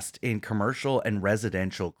best in commercial and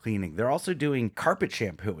residential cleaning. They're also doing carpet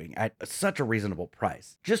shampooing at such a reasonable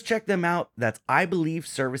price. Just check them out. That's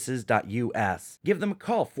ibelieveservices.us. Give them a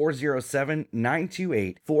call,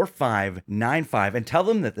 407-928-4595, and tell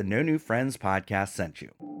them that the No New Friends podcast sent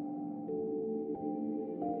you.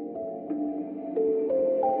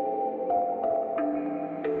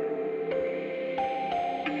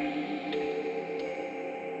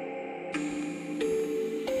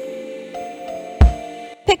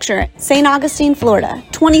 Picture it, St. Augustine, Florida,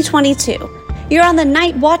 2022. You're on the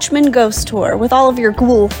Night Watchman Ghost Tour with all of your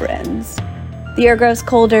ghoul friends. The air grows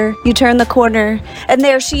colder, you turn the corner, and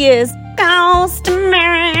there she is, Ghost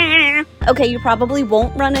Mary. Okay, you probably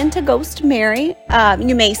won't run into Ghost Mary.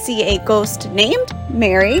 You may see a ghost named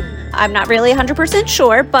Mary. I'm not really 100%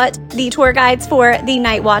 sure, but the tour guides for the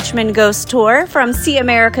Night Watchman Ghost Tour from See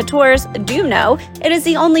America Tours do know it is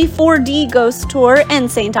the only 4D ghost tour in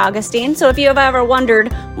St. Augustine. So if you have ever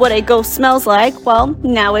wondered what a ghost smells like, well,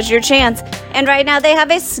 now is your chance. And right now they have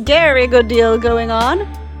a scary good deal going on.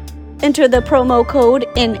 Enter the promo code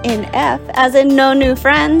NNF, as in No New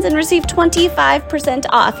Friends, and receive 25%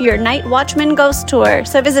 off your Night Watchman Ghost Tour.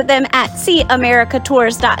 So visit them at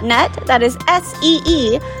seeamericatours.net. That is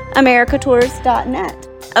SEE americatours.net.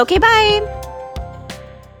 Okay, bye.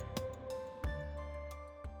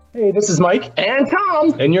 Hey, this is Mike and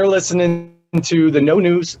Tom, and you're listening to the No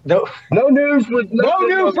New Friends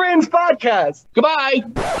podcast. Goodbye.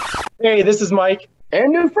 Hey, this is Mike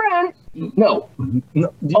and new friend. No.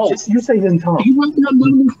 You say and Tom. You want to have no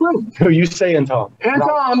new friend. No, you say and Tom. And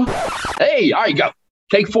Tom. Hey, all right, go.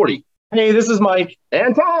 Take 40. Hey, this is Mike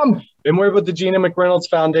and Tom, and we're with the Gina McReynolds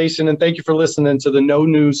Foundation, and thank you for listening to the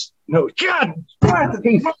God. I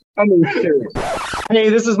mean, serious. Hey,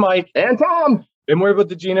 this is Mike and Tom, and we're with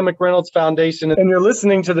the Gina McReynolds Foundation, and you're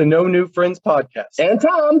listening to the No New Friends podcast. And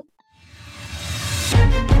Tom.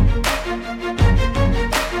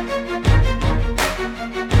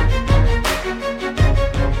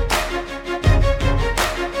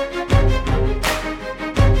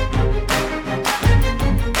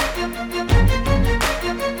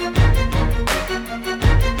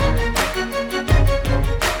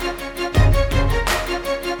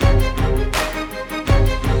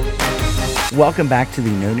 welcome back to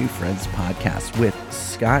the No New Friends podcast with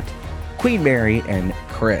Scott, Queen Mary, and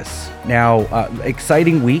Chris. Now,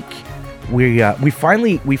 exciting week. We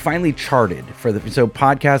finally charted for so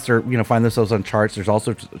podcasts are find themselves on charts. There's all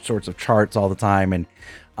sorts of charts all the time, and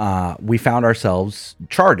we found ourselves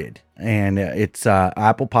charted, and it's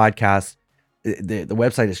Apple Podcasts. The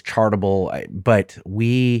website is Chartable, but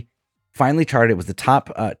we finally charted. It was the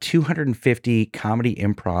top 250 comedy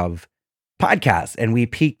improv podcasts, and we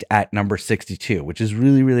peaked at number 62, which is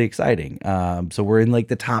really, really exciting. So we're in like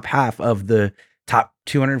the top half of the top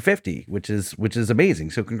 250, which is amazing.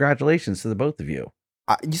 So congratulations to the both of you.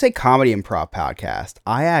 You say comedy improv podcast.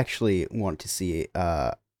 I actually want to see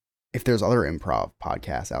if there's other improv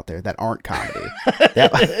podcasts out there that aren't comedy.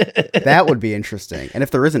 that would be interesting. And if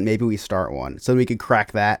there isn't, maybe we start one so we could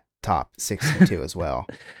crack that top 62 as well.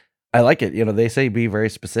 I like it. They say be very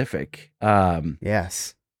specific.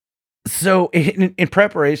 Yes. So in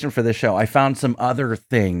preparation for this show, I found some other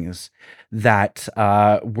things that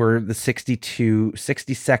were the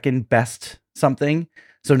 62nd best something.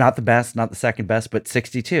 So not the best, not the second best, but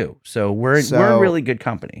 62. So we're in really good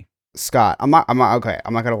company. Scott, I'm not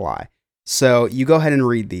gonna lie. So you go ahead and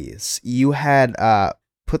read these. You had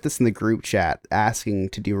put this in the group chat asking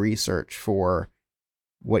to do research for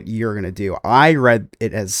what you're gonna do. I read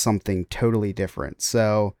it as something totally different.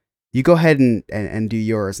 So you go ahead and do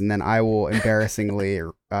yours, and then I will embarrassingly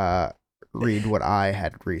read what I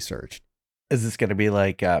had researched. Is this gonna be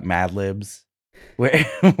like Mad Libs,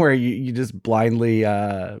 where you just blindly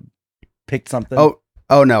picked something?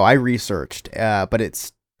 Oh no, I researched,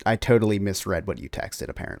 but I totally misread what you texted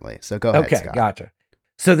apparently. So go ahead, okay, Scott. Gotcha.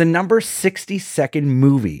 So the number 62nd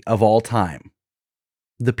movie of all time,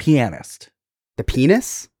 The Pianist. The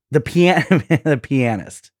penis? The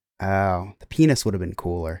Pianist. Oh, the penis would have been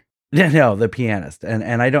cooler. No, The Pianist,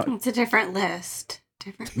 and I don't. It's a different list.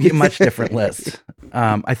 Much different list.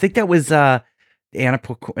 I think that was Anna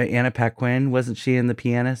Paquin. Wasn't she in The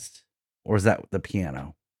Pianist, or was that The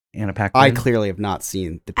Piano? Anna Paquin. I clearly have not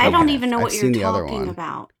seen The Pianist. I don't even know what I've seen you're the other talking one.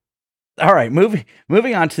 about. All right,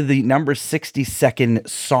 moving on to the number 62nd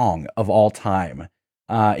song of all time.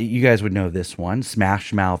 You guys would know this one.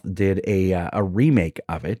 Smash Mouth did a remake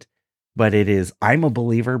of it, but it is "I'm a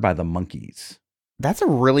Believer" by the Monkees. That's a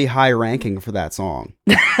really high ranking for that song.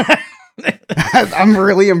 I'm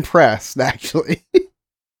really impressed, actually.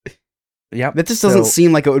 Yep. That just doesn't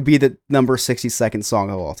seem like it would be the number 62nd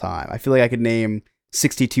song of all time. I feel like I could name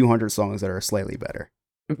 6,200 songs that are slightly better.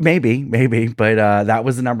 Maybe, but that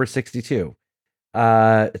was the number 62.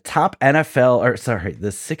 Top NFL, the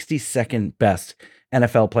 62nd best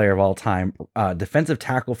NFL player of all time, defensive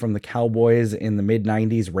tackle from the Cowboys in the mid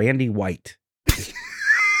 90s, Randy White.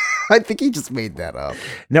 I think he just made that up.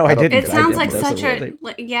 No, I didn't. It sounds like such a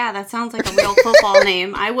yeah. That sounds like a real football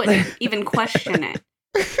name. I wouldn't even question it.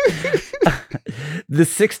 The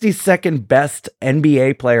 62nd best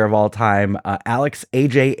NBA player of all time, Alex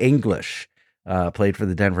AJ English, played for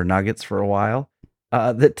the Denver Nuggets for a while.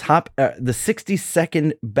 The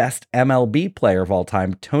 62nd best MLB player of all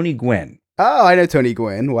time, Tony Gwynn. Oh, I know Tony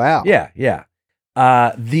Gwynn. Wow. Yeah.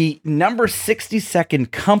 The number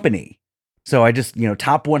 62nd company. So I just,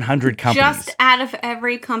 top 100 companies. Just out of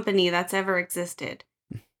every company that's ever existed.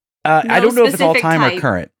 I don't know if it's all time type. or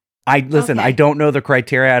current. I don't know the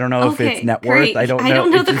criteria. I don't know if it's net worth. Great. I don't know. I don't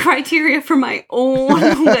know the criteria for my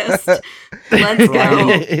own list. Let's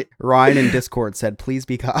go. Ryan in Discord said, please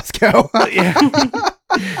be Costco.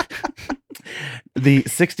 The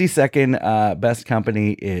 62nd best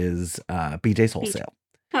company is BJ's Wholesale.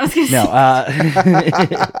 I was gonna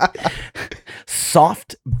say.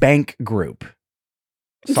 Soft Bank Group.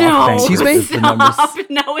 No, Excuse me? stop.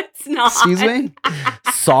 No, it's not. Excuse me?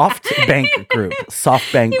 Soft Bank Group.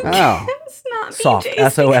 Soft Bank Group. Oh. It's not Soft.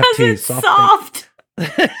 BJ's SOFT. because it's Soft soft.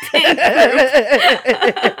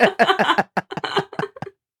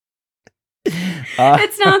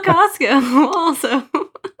 It's not Costco. Also,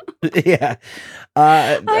 Yeah.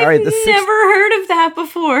 I've All right. never heard of that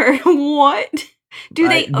before. What? Do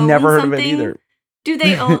they own never heard something? of it either. Do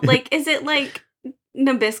they own is it like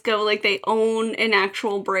Nabisco? Like they own an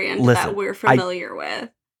actual brand that we're familiar with?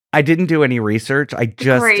 I didn't do any research. I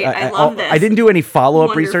just Great, I love this. I didn't do any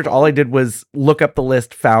follow-up research. Wonderful. All I did was look up the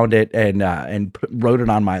list, found it, and wrote it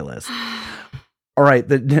on my list. All right,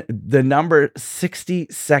 the number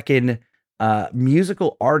 62nd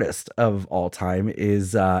musical artist of all time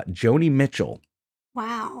is Joni Mitchell.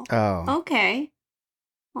 Wow. Oh. Okay.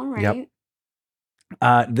 All right. Yep.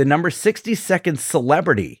 The number 62nd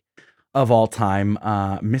celebrity of all time,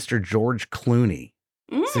 Mr. George Clooney.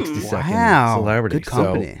 62nd celebrity. Good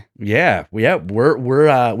company. So, yeah,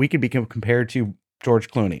 we could be compared to George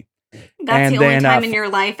Clooney. That's the only time in your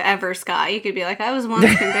life ever, Scott. You could be like, I was once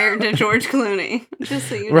compared to George Clooney, just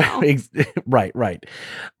so you know. Right.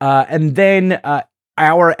 And then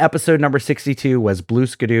our episode number 62 was Blue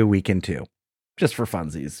Skidoo Weekend 2. Just for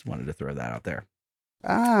funsies, wanted to throw that out there.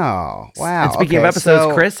 Oh, wow. And speaking of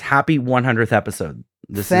episodes, Chris, happy 100th episode.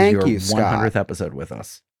 This is your 100th episode with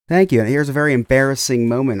us. Thank you. And here's a very embarrassing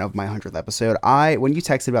moment of my 100th episode. When you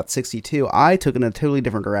texted about 62, I took it in a totally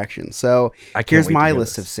different direction. So here's my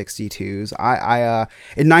list of 62s.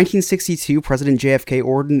 In 1962, President JFK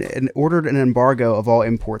ordered an embargo of all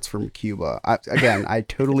imports from Cuba. I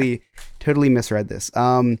totally misread this.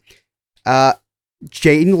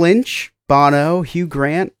 Jane Lynch, Bono, Hugh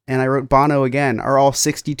Grant, and I wrote Bono again, are all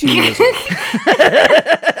 62 years old.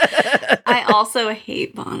 I also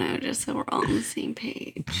hate Bono, just so we're all on the same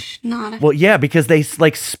page. Well, yeah, because they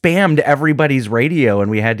like spammed everybody's radio, and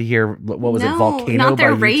we had to hear it, Volcano? Not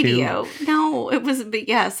their by radio. U2? No, it was. But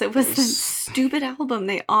yes, it was the stupid album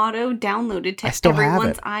they auto downloaded to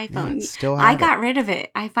everyone's iPhone. Yeah, I got rid of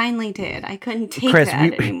it. I finally did. I couldn't take Chris,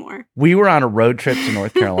 that anymore. We were on a road trip to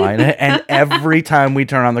North Carolina, and every time we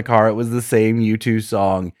turn on the car, it was the same U2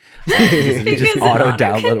 song. It just auto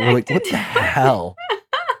downloaded. We're like, what the hell?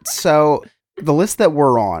 So the list that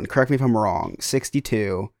we're on, correct me if I'm wrong,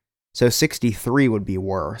 62. So 63 would be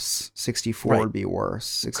worse. 64 would be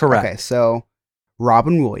worse. Correct. Okay, so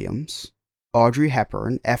Robin Williams, Audrey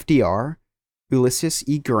Hepburn, FDR, Ulysses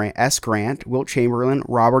S. Grant, Wilt Chamberlain,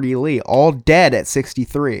 Robert E. Lee, all dead at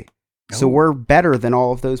 63. So we're better than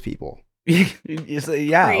all of those people. Yeah,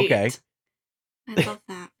 Great. okay. I love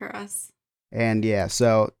that for us. And yeah,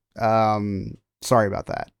 so sorry about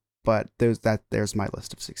that. But there's my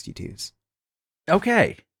list of 62s.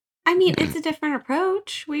 Okay. I mean, it's a different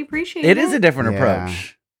approach. We appreciate it. It is a different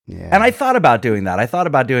approach. Yeah. And I thought about doing that. I thought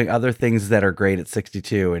about doing other things that are great at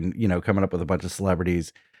 62 and, coming up with a bunch of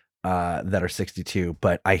celebrities that are 62,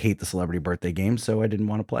 but I hate the celebrity birthday game, so I didn't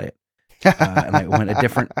want to play it. And I went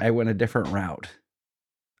a different route.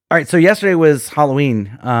 All right, so yesterday was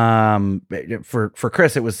Halloween. For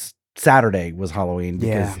Chris, it was Saturday was Halloween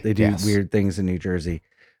because they do weird things in New Jersey.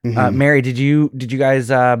 Mm-hmm. Mary, did you guys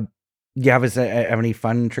have any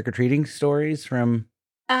fun trick-or-treating stories from?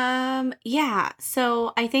 Yeah.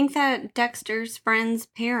 So I think that Dexter's friend's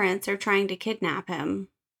parents are trying to kidnap him.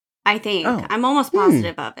 I think. I'm almost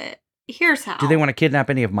positive of it. Here's how. Do they want to kidnap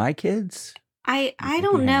any of my kids? I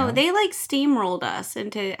don't know. They like steamrolled us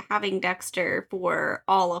into having Dexter for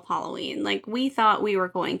all of Halloween. Like we thought we were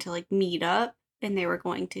going to like meet up and they were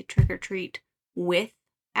going to trick or treat with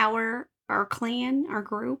our clan, our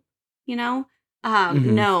group, No,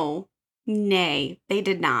 nay, they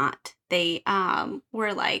did not. They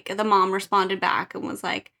were like, the mom responded back and was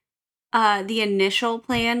like, the initial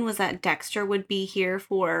plan was that Dexter would be here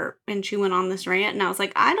and she went on this rant, and I was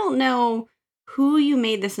like, I don't know who you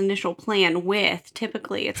made this initial plan with.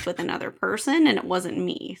 Typically it's with another person, and it wasn't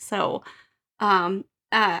me. So,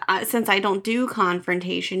 since I don't do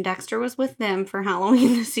confrontation, Dexter was with them for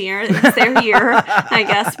Halloween this year. It's their year. I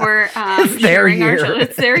guess we're it's their year.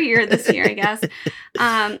 It's their year this year, I guess.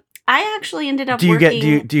 I actually ended up do you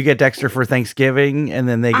get Dexter for Thanksgiving and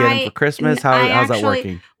then they get him for Christmas? How's that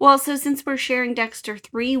working? Well, so since we're sharing Dexter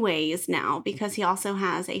 3 ways now, because he also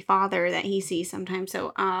has a father that he sees sometimes,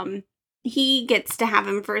 so he gets to have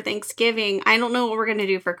him for Thanksgiving. I don't know what we're going to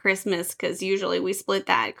do for Christmas, because usually we split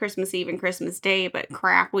that Christmas Eve and Christmas Day, but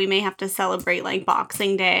crap, we may have to celebrate like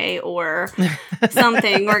Boxing Day or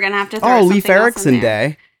something. We're going to have to throw Leif Erikson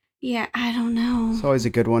Day. Yeah, I don't know. It's always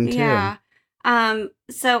a good one, too. Yeah.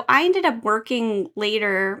 So I ended up working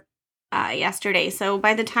later yesterday. So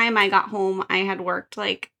by the time I got home, I had worked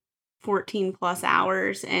like 14 plus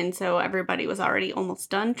hours. And so everybody was already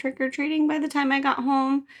almost done trick-or-treating by the time I got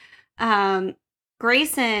home.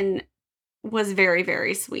 Grayson was very,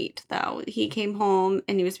 very sweet, though. He came home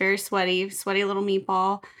and he was very sweaty little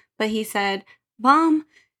meatball. But he said, Mom,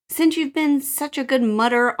 since you've been such a good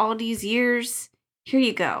mother all these years, here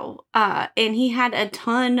you go. And he had a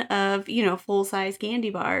ton of, full-size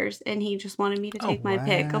candy bars, and he just wanted me to take my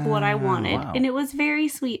pick of what I wanted. Wow. And it was very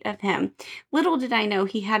sweet of him. Little did I know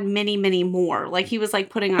he had many, many more. Like, he was,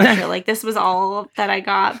 like, putting on a show. Like, this was all that I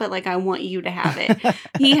got, but, like, I want you to have it.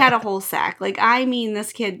 He had a whole sack. Like, I mean,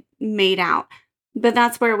 this kid made out. But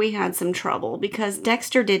that's where we had some trouble, because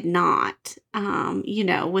Dexter did not,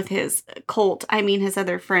 with his Colt. I mean, his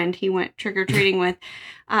other friend he went trick-or-treating with.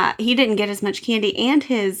 He didn't get as much candy, and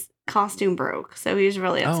his costume broke. So he was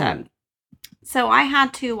really upset. So I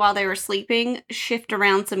had to, while they were sleeping, shift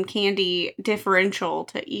around some candy differential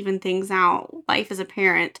to even things out. Life as a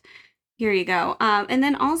parent. Here you go. And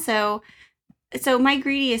then also, So my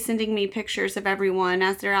greedy is sending me pictures of everyone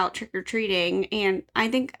as they're out trick-or-treating, and I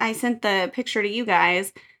think I sent the picture to you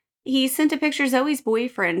guys. He sent a picture. Zoe's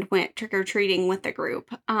boyfriend went trick-or-treating with the group.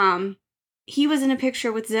 He was in a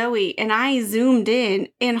picture with Zoe, and I zoomed in,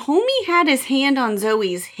 and homie had his hand on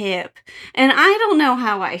Zoe's hip, and I don't know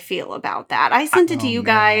how I feel about that. I sent it to you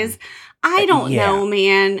guys. I don't know,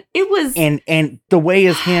 man. It was and the way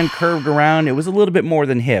his hand curved around, it was a little bit more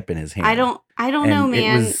than hip in his hand. I don't know,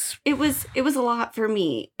 man. It was a lot for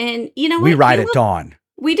me. And you know what? We ride at dawn.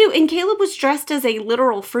 We do. And Caleb was dressed as a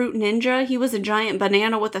literal fruit ninja. He was a giant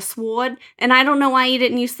banana with a sword. And I don't know why he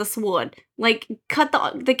didn't use the sword. Like, cut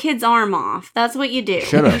the kid's arm off. That's what you do.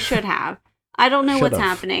 You should have. I don't know what's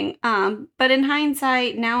happening. But in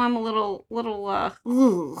hindsight, now I'm a little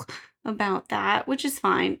about that, which is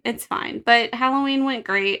fine. It's fine. But Halloween went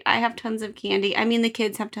great. I have tons of candy. I mean, the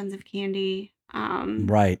kids have tons of candy.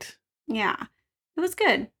 Right. Yeah. It was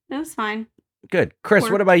good. It was fine. Good. Chris,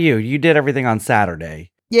 what about you? You did everything on Saturday.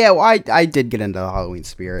 Yeah, well, I did get into the Halloween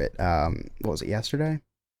spirit. What was it, yesterday?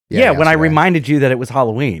 Yeah, when I reminded you that it was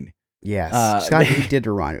Halloween. Yes. Scott, he did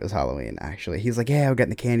remind it was Halloween, actually. He's like, yeah, we're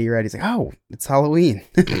getting the candy ready. He's like, oh, it's Halloween.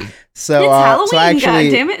 So, it's Halloween, so actually,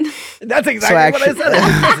 goddammit. That's exactly what I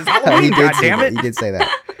said. It's Halloween, goddammit. He did say that.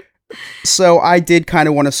 So I did kind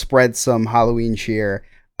of want to spread some Halloween cheer.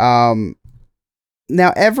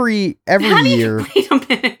 Now, every year... Wait a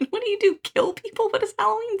minute. What do you do? Kill people? What is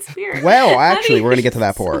Halloween spirit? Well, actually, we're going to get to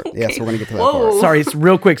that part. Okay. Yes, we're going to get to that part. Sorry,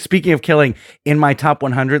 real quick. Speaking of killing, in my top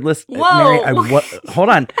 100 list, Whoa. Mary, hold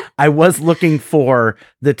on. I was looking for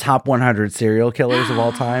the top 100 serial killers of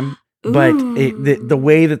all time. But the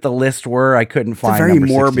way that the lists were, I couldn't find. It's a very number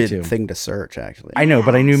morbid 62. thing to search, actually. I know,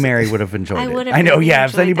 but I knew Mary would have enjoyed it. I know, yeah.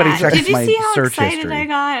 If anybody checks my search history, excited I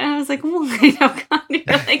got? And I was like, "Oh my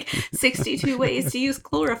god!" Like 62 ways to use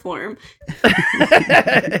chloroform.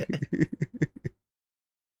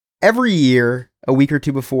 Every year, a week or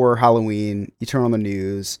two before Halloween, you turn on the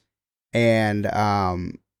news, and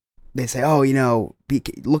they say, "Oh,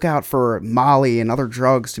 look out for Molly and other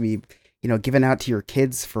drugs to be." Given out to your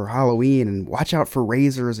kids for Halloween, and watch out for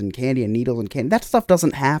razors and candy and needles and candy. That stuff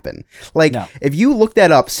doesn't happen. If you look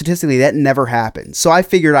that up, statistically, that never happened. So I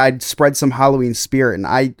figured I'd spread some Halloween spirit, and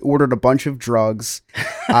I ordered a bunch of drugs.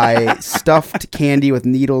 I stuffed candy with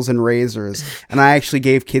needles and razors, and I actually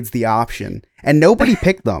gave kids the option. And nobody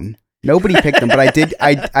picked them. But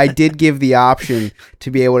I did give the option to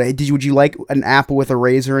be able to, would you like an apple with a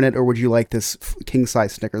razor in it, or would you like this king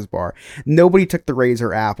size Snickers bar? Nobody took the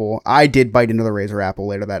razor apple. I did bite into the razor apple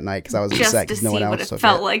later that night because I was upset because no one else took it. Just to see what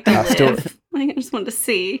it felt like to live. I just wanted to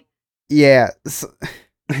see. Yeah.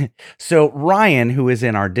 So Ryan, who is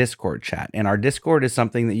in our Discord chat, and our Discord is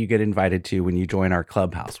something that you get invited to when you join our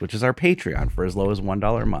clubhouse, which is our Patreon for as low as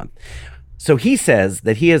 $1 a month. So he says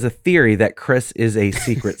that he has a theory that Chris is a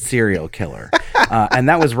secret serial killer. And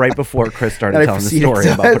that was right before Chris started telling the story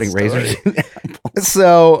about putting razors in apples.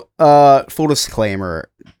 So, full disclaimer,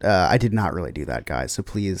 I did not really do that, guys. So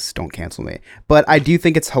please don't cancel me. But I do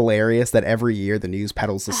think it's hilarious that every year the news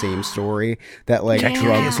peddles the same story that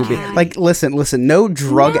drugs will be listen, no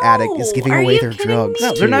drug addict is giving away their drugs.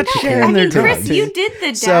 No, they're not sharing their drugs. Chris, you did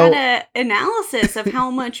the data analysis of how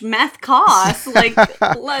much meth costs.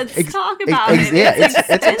 Let's talk about it. Yeah,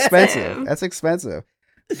 it's expensive. That's expensive.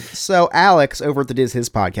 So Alex over at the Diz His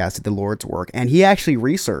podcast did the Lord's work, and he actually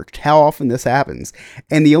researched how often this happens.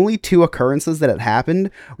 And the only two occurrences that it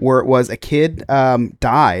happened were it was a kid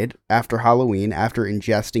died after Halloween after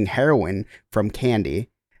ingesting heroin from candy.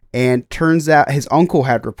 And turns out his uncle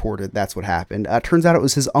had reported that's what happened. Turns out it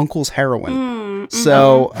was his uncle's heroin.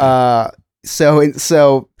 So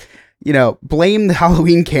blame the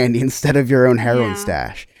Halloween candy instead of your own heroin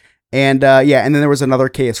stash. And and then there was another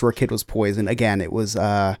case where a kid was poisoned. Again, it was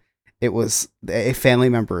a family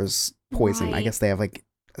member's poison. Right. I guess they have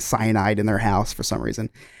cyanide in their house for some reason,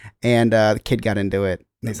 and the kid got into it.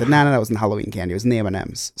 And they said, no, that wasn't Halloween candy. It was in the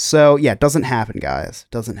M&Ms. So yeah, it doesn't happen, guys.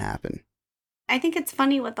 Doesn't happen. I think it's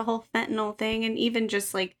funny with the whole fentanyl thing, and even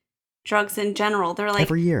just drugs in general. They're like,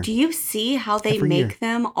 every year. Do you see how they make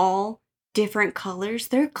them all different colors?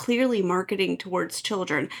 They're clearly marketing towards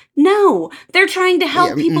children. No, they're trying to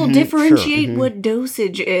help people differentiate what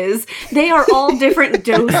dosage is. They are all different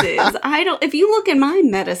doses. If you look in my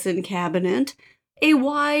medicine cabinet,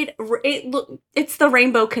 it's the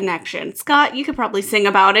Rainbow Connection. Scott, you could probably sing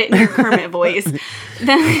about it in your Kermit voice.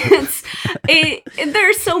 There's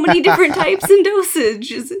so many different types and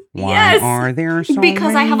dosages. Why are there so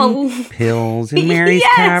many pills in Mary's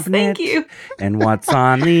cabinet? Thank you. And what's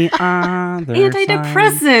on the other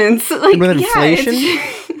antidepressants? With inflation?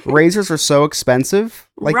 razors are so expensive.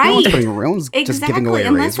 Like, no one's Right. just giving away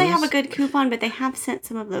Unless they razors. have a good coupon, but they have sent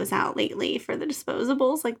some of those out lately for the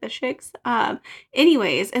disposables, like the Schicks.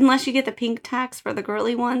 Anyways, unless you get the pink tax for the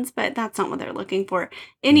girly ones, but that's not what they're looking for.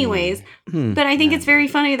 Anyways, but I think it's very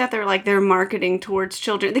funny that they're marketing towards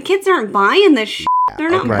children. The kids aren't buying this shit. They're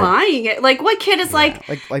not Right. buying it. Like, what kid is like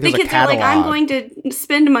like the there's a kids are like, I'm catalog. going to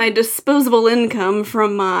spend my disposable income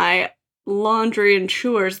from my laundry and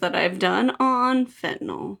chores that I've done on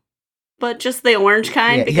fentanyl. But just the orange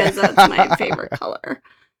kind Yeah, because yeah. that's my favorite color.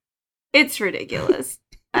 It's ridiculous.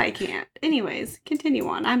 I can't. Anyways, continue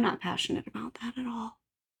on. I'm not passionate about that at all.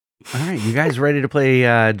 All right, you guys ready to play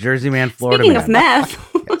Jersey Man, Florida Speaking Man? of meth.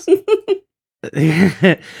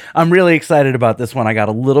 I'm really excited about this one. I got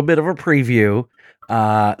a little bit of a preview.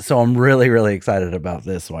 So I'm really, really excited about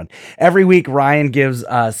this one. Every week, Ryan gives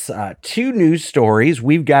us 2 news stories.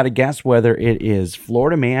 We've got to guess whether it is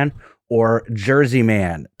Florida Man or Jersey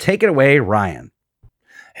Man. Take it away, Ryan.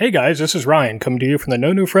 Hey guys, this is Ryan coming to you from the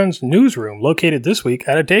No New Friends newsroom located this week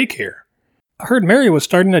at a daycare. I heard Mary was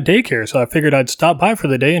starting a daycare, so I figured I'd stop by for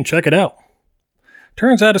the day and check it out.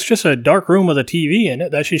 Turns out it's just a dark room with a TV in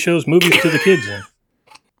it that she shows movies to the kids in.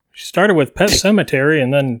 She started with Pet Sematary,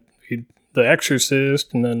 and then The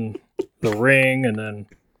Exorcist, and then The Ring, and then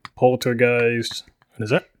Poltergeist. And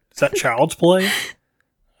is that Child's Play?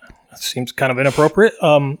 That seems kind of inappropriate.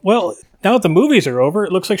 Well, now that the movies are over,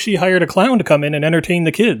 it looks like she hired a clown to come in and entertain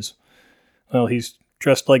the kids. Well, he's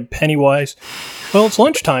dressed like Pennywise. Well, it's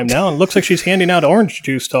lunchtime now, and it looks like she's handing out orange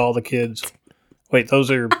juice to all the kids. Wait, those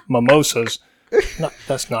are mimosas. No,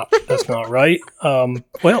 that's not right.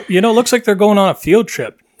 Well, it looks like they're going on a field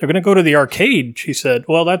trip. They're going to go to the arcade, she said.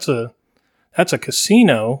 Well, that's a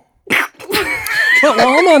casino. Well,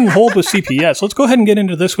 while I'm on hold with CPS, let's go ahead and get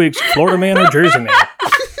into this week's Florida Man or Jersey Man.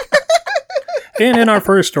 And in our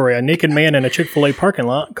first story, a naked man in a Chick-fil-A parking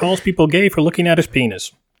lot calls people gay for looking at his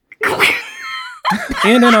penis.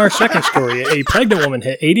 And in our second story, a pregnant woman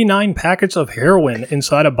hit 89 packets of heroin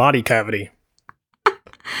inside a body cavity.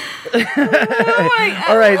 Oh my God.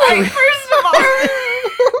 All right, so First of all,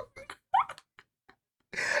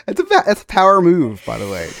 That's a power move, by the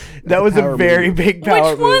way. that was a very big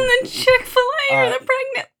power which one, move. the Chick-fil-A or the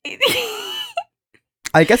pregnant lady?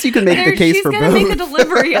 I guess you can make the case She's for gonna both. make a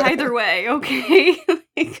delivery either way, okay?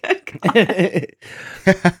 Good God.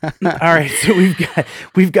 All right, so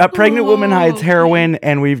we've got pregnant woman hides heroin,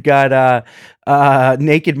 and we've got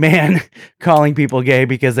naked man calling people gay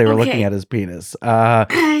because they were looking at his penis.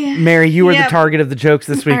 Mary, you were the target of the jokes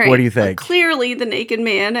this week. All right. What do you think? Clearly, the naked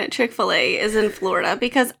man at Chick-fil-A is in Florida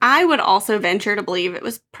because I would also venture to believe it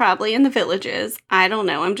was probably in the Villages. I don't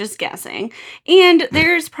know. I'm just guessing. And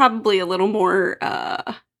there's probably a little more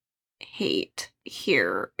hate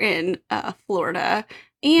here in Florida.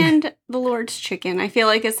 And the Lord's Chicken, I feel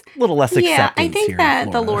like it's A little less acceptance. yeah. I think here in that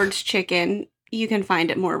the Florida. Lord's Chicken, you can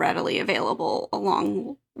find it more readily available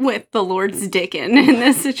along with the Lord's Dickin in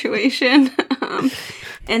this situation.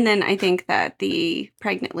 And then I think that the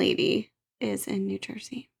pregnant lady is in New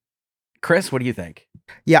Jersey. Chris, what do you think?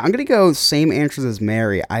 Yeah, I'm gonna go same answers as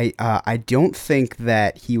Mary. I don't think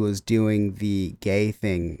that he was doing the gay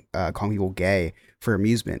thing, calling people gay for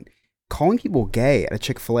amusement. Calling people gay at a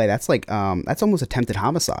Chick-fil-A, that's like that's almost attempted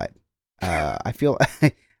homicide. I feel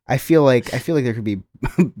like there could be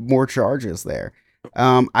more charges there.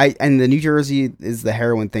 And the New Jersey is the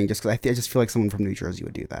heroin thing, just because I just feel like someone from New Jersey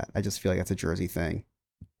would do that. I just feel like that's a Jersey thing.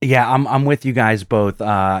 Yeah, I'm with you guys both.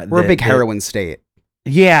 We're a big heroin state.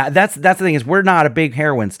 Yeah, that's the thing is we're not a big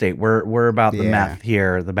heroin state. We're about the Yeah. meth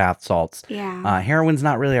here, the bath salts. Yeah. Heroin's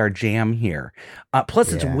not really our jam here.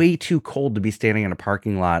 Plus, it's way too cold to be standing in a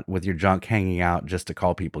parking lot with your junk hanging out just to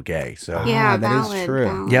call people gay. So Yeah, that is valid, true.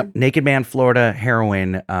 valid. Yep, naked man, Florida,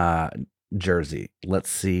 heroin, Jersey. Let's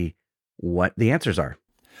see what the answers are.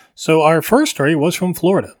 So our first story was from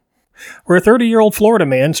Florida, where a 30-year-old Florida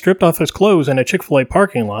man stripped off his clothes in a Chick-fil-A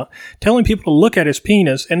parking lot, telling people to look at his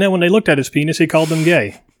penis, and then when they looked at his penis, he called them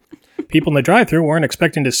gay. People in the drive-thru weren't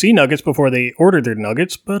expecting to see nuggets before they ordered their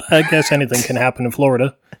nuggets, but I guess anything can happen in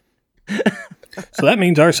Florida. So that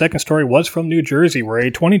means our second story was from New Jersey, where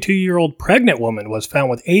a 22-year-old pregnant woman was found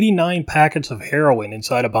with 89 packets of heroin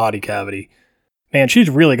inside a body cavity. Man, she's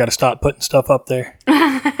really got to stop putting stuff up there.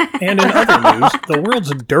 And in other news, the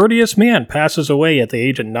world's dirtiest man passes away at the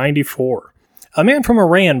age of 94. A man from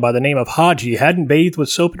Iran by the name of Haji hadn't bathed with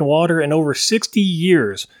soap and water in over 60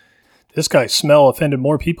 years. This guy's smell offended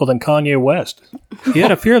more people than Kanye West. He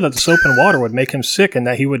had a fear that the soap and water would make him sick and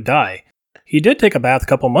that he would die. He did take a bath a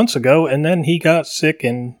couple months ago, and then he got sick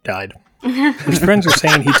and died. His friends are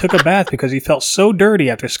saying he took a bath because he felt so dirty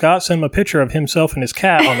after Scott sent him a picture of himself and his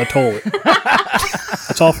cat on the toilet.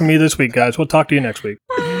 That's all for me this week, guys. We'll talk to you next week.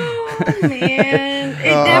 Oh, man.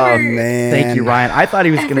 It Oh, never, man. Thank you, Ryan. I thought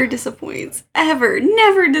he was ever going to. disappoints. Ever.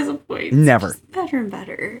 Never disappoints. Never. Just better and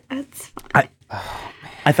better. That's fine.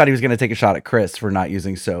 I thought he was going to take a shot at Chris for not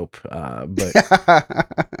using soap, but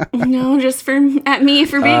No, just at me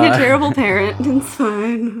for being a terrible parent. It's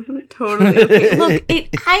fine. Totally okay. Look,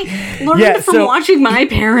 I learned from watching my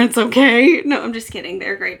parents, okay? No, I'm just kidding.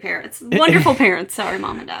 They're great parents. Wonderful parents. Sorry,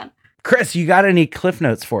 Mom and Dad. Chris, you got any cliff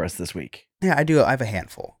notes for us this week? Yeah, I do. I have a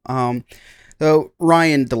handful. So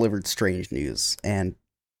Ryan delivered strange news, and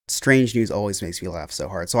strange news always makes me laugh so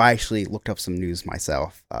hard. So I actually looked up some news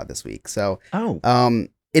myself this week. So,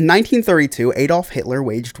 in 1932, Adolf Hitler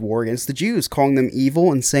waged war against the Jews, calling them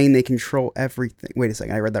evil and saying they control everything. Wait a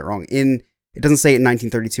second, I read that wrong. It doesn't say in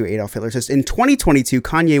 1932 Adolf Hitler. It's just in 2022,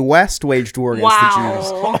 Kanye West waged war against the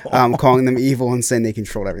Jews, calling them evil and saying they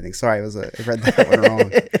controlled everything. Sorry, I read that one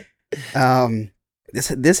wrong.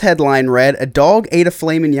 This headline read, "A dog ate a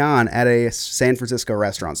filet mignon at a San Francisco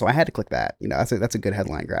restaurant." So I had to click that. You know, that's a good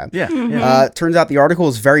headline grab. Yeah. Turns out the article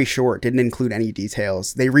is very short, didn't include any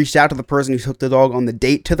details. They reached out to the person who took the dog on the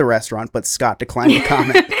date to the restaurant, but Scott declined to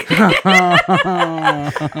comment.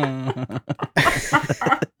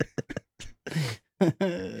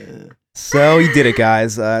 So he did it,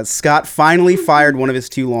 guys. Scott finally fired one of his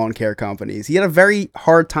 2 lawn care companies. He had a very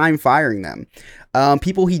hard time firing them.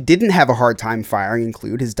 People he didn't have a hard time firing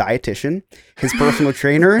include his dietitian, his personal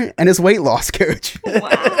trainer, and his weight loss coach.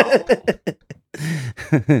 Wow.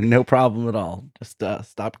 No problem at all. Just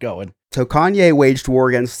stop going. So Kanye waged war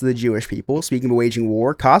against the Jewish people. Speaking of waging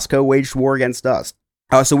war, Costco waged war against us.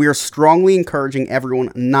 So we are strongly encouraging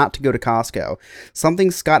everyone not to go to Costco.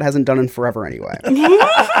 Something Scott hasn't done in forever anyway.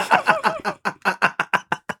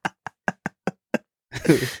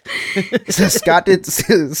 So Scott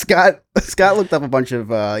looked up a bunch of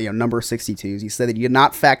number 62s. He said that he had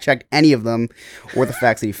not fact checked any of them or the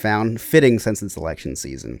facts that he found fitting since it's election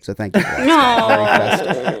season. So thank you for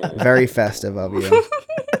that, Scott. Very festive of you.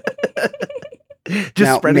 Just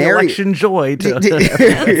now, spreading election joy to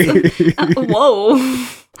Whoa.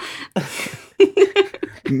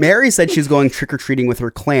 Mary said she's going trick-or-treating with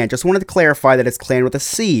her clan. Just wanted to clarify that it's clan with a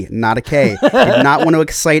C, not a K. Did not want to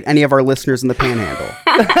excite any of our listeners in the panhandle.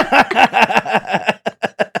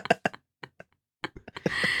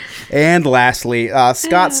 And lastly,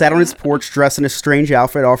 Scott sat on his porch dressed in a strange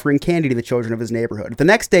outfit offering candy to the children of his neighborhood. The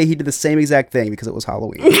next day, he did the same exact thing because it was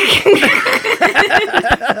Halloween.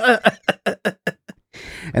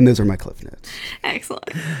 And those are my cliff notes. Excellent.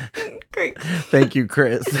 Great. Thank you,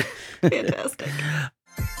 Chris. Fantastic.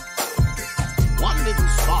 One little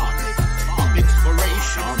spark of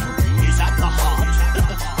inspiration is at the heart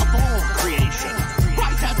of all creation.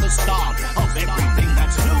 Right at the start of everything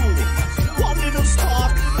that's new. One little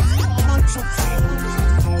spark.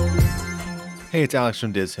 Hey, it's Alex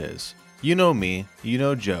from Diz His. You know me, you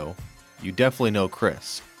know Joe, you definitely know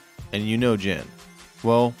Chris, and you know Jen.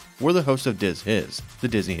 Well, we're the hosts of Diz His, the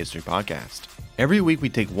Disney History Podcast. Every week we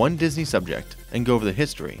take one Disney subject and go over the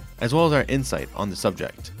history, as well as our insight on the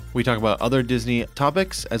subject. We talk about other Disney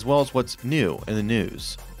topics, as well as what's new in the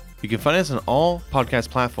news. You can find us on all podcast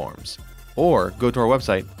platforms, or go to our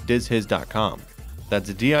website, dizhiz.com. That's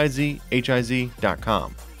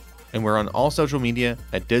DIZHIZ.com. And we're on all social media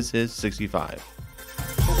at DizHiz65.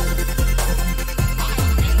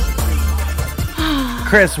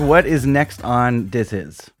 Chris, what is next on Diz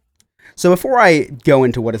His? So before I go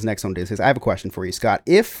into what is next on Diz His, I have a question for you, Scott.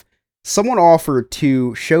 If someone offered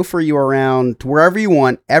to chauffeur you around to wherever you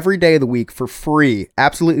want every day of the week for free,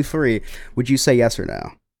 absolutely free, would you say yes or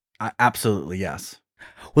no? Absolutely yes.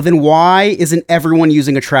 Well, then why isn't everyone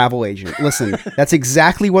using a travel agent? Listen, that's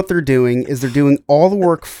exactly what they're doing, is they're doing all the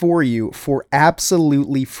work for you for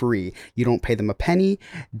absolutely free. You don't pay them a penny.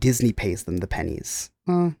 Disney pays them the pennies.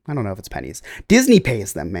 I don't know if it's pennies. Disney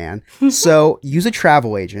pays them, man. So use a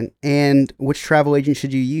travel agent. And which travel agent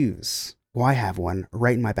should you use? Well, I have one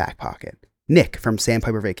right in my back pocket. Nick from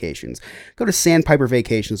Sandpiper Vacations. Go to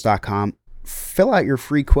sandpipervacations.com, fill out your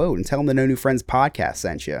free quote, and tell them the No New Friends podcast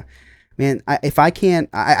sent you. Man, I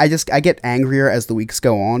get angrier as the weeks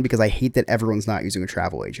go on because I hate that everyone's not using a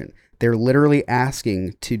travel agent. They're literally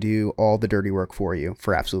asking to do all the dirty work for you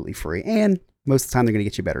for absolutely free. And most of the time, they're going to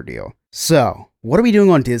get you a better deal. So, what are we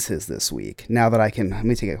doing on Diz His this week? Now that let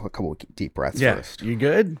me take a couple of deep breaths first. You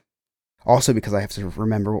good? Also, because I have to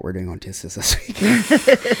remember what we're doing on Diz His this week.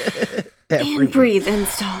 And breathe,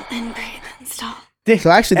 install, and breathe, install.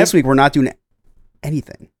 So actually, this week, we're not doing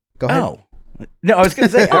anything. Go ahead. Oh, No, I was going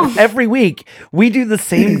to say every week we do the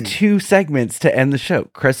same 2 segments to end the show.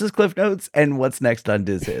 Chris's Cliff Notes and what's next on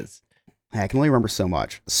Diz His. I can only remember so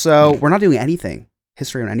much. So we're not doing anything,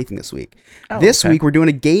 history on anything this week. This okay. week we're doing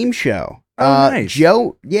a game show. Nice.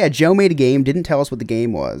 Joe made a game, didn't tell us what the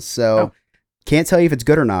game was. So can't tell you if it's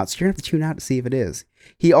good or not. So you're going to have to tune out to see if it is.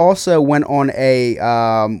 He also went on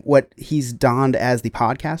a, what he's donned as the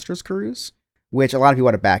Podcasters Cruise, which a lot of people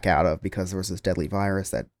had to back out of because there was this deadly virus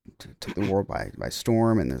that took the world by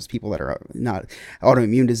storm, and there's people that are not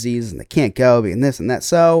autoimmune disease and they can't go and this and that.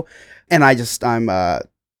 So, and I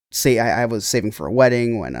was saving for a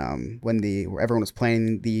wedding when everyone was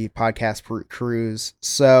planning the podcast cruise.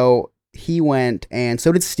 So he went, and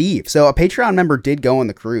so did Steve. So a Patreon member did go on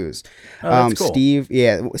the cruise. That's cool. Steve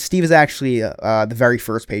is actually the very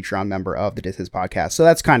first Patreon member of the Diz His podcast. So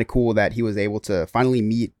that's kind of cool that he was able to finally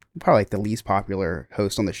meet probably like the least popular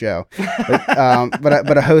host on the show,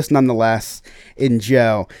 but a host nonetheless in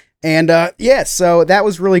Joe. And so that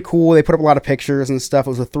was really cool. They put up a lot of pictures and stuff. It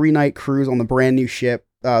was a 3-night cruise on the brand new ship,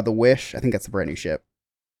 the Wish. I think that's the brand new ship.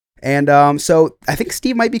 And so I think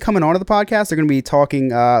Steve might be coming onto the podcast. They're going to be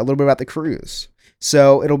talking a little bit about the cruise.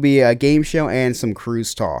 So it'll be a game show and some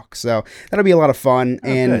cruise talk. So that'll be a lot of fun.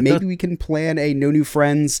 And maybe we can plan a No New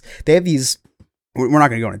Friends. They have these. We're not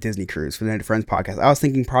going to go on a Disney cruise for the No New Friends podcast. I was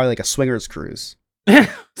thinking probably like a swingers cruise.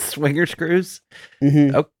 Swingers cruise?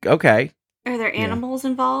 Mm-hmm. Okay. Are there animals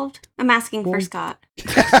involved? I'm asking for Scott.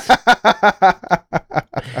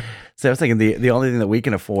 So I was thinking the only thing that we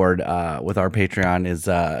can afford with our Patreon is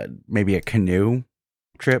maybe a canoe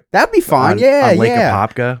trip. That'd be fun. On Lake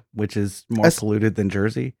Apopka, which is more polluted than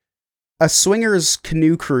Jersey. A swingers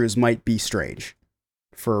canoe cruise might be strange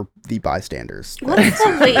for the bystanders. What's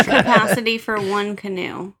the weight capacity for one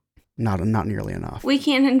canoe? Not nearly enough. We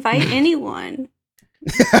can't invite anyone.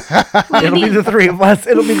 It'll be the 3 of us.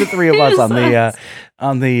 It'll be the 3 of us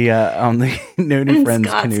on the No New Friends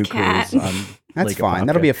Scott's canoe cat. cruise on That's Lake fine. Apopka.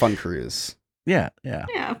 That'll be a fun cruise. Yeah.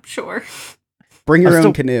 Yeah, sure. Bring your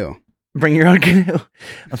own canoe. Bring your own canoe.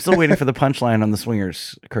 I'm still waiting for the punchline on the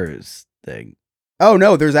swingers cruise thing. Oh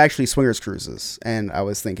no, there's actually swingers cruises, and I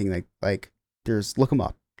was thinking like look them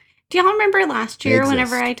up. Do y'all remember last year They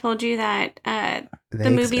whenever exist. I told you that They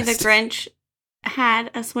the movie exist. The Grinch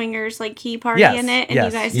had a swingers like key party Yes, in it, and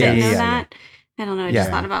yes, you guys yeah, didn't yeah, know yeah, that? I don't know. I just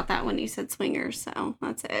Yeah. thought about that when you said swingers, so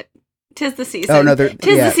that's it. 'Tis the season. Oh no, Tis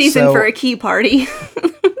the season so, for a key party.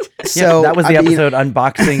 So that was the I mean- episode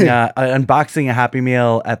unboxing a Happy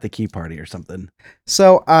Meal at the key party or something.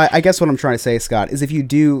 So I guess what I'm trying to say, Scott, is if you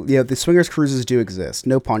do, the swingers cruises do exist.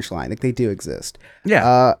 No punchline, like they do exist.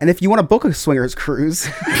 Yeah. And if you want to book a swingers cruise,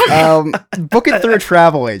 book it through a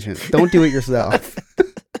travel agent. Don't do it yourself.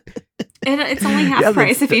 It's only half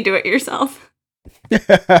price if you do it yourself.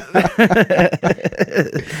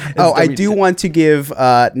 I do want to give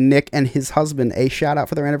Nick and his husband a shout out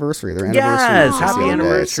for their anniversary. Their anniversary. Yes, was happy Sunday,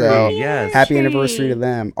 anniversary. So Yes. happy anniversary to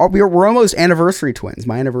them. Oh, we're almost anniversary twins.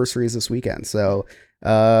 My anniversary is this weekend. So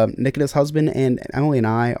Nick and his husband and Emily and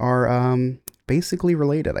I are basically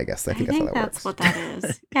related. I guess I think that's what that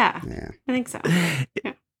is. Yeah, I think so.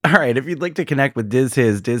 Yeah. All right, if you'd like to connect with Diz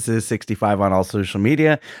His 65 on all social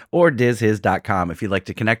media, or dizhis.com. If you'd like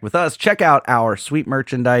to connect with us, check out our sweet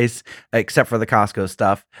merchandise, except for the Costco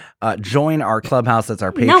stuff. Join our clubhouse. That's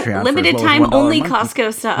our Patreon. No, limited time only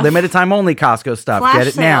Costco stuff. Limited time only Costco stuff. Flash Get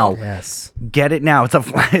it now. sale. Yes. Get it now. It's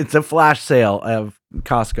a flash sale of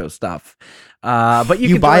Costco stuff. But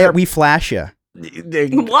you can buy join it, we flash you.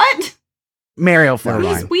 What? Mario Never Flash.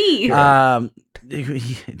 mind. We.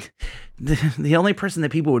 The only person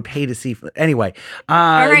that people would pay to see. Anyway,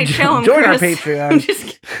 All right, show 'em, join our Chris. Patreon. I'm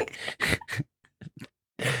just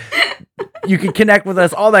You can connect with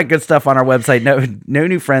us, all that good stuff on our website, no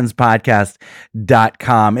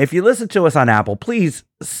newfriendspodcast.com. If you listen to us on Apple, please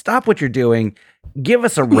stop what you're doing. Give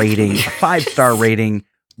us a rating, a 5-star rating.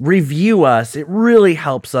 Review us. It really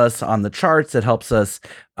helps us on the charts. It helps us,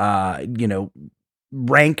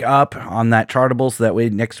 rank up on that Chartable, so that way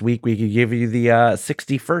next week we could give you the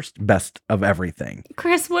 61st best of everything.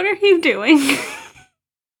 Chris, what are you doing? I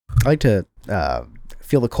like to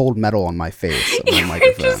feel the cold metal on my face of my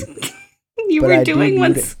microphone. You But were I do doing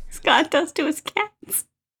what need it. Scott does to his cats.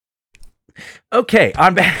 Okay,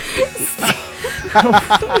 on back.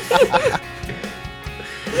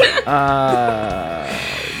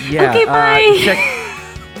 Okay, bye.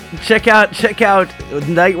 Check out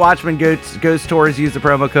Night Watchman Ghost Tours. Use the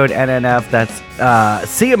promo code NNF. That's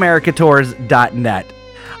seeamericatours.net.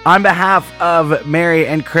 On behalf of Mary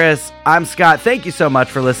and Chris, I'm Scott. Thank you so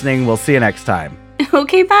much for listening. We'll see you next time.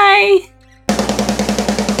 Okay, bye.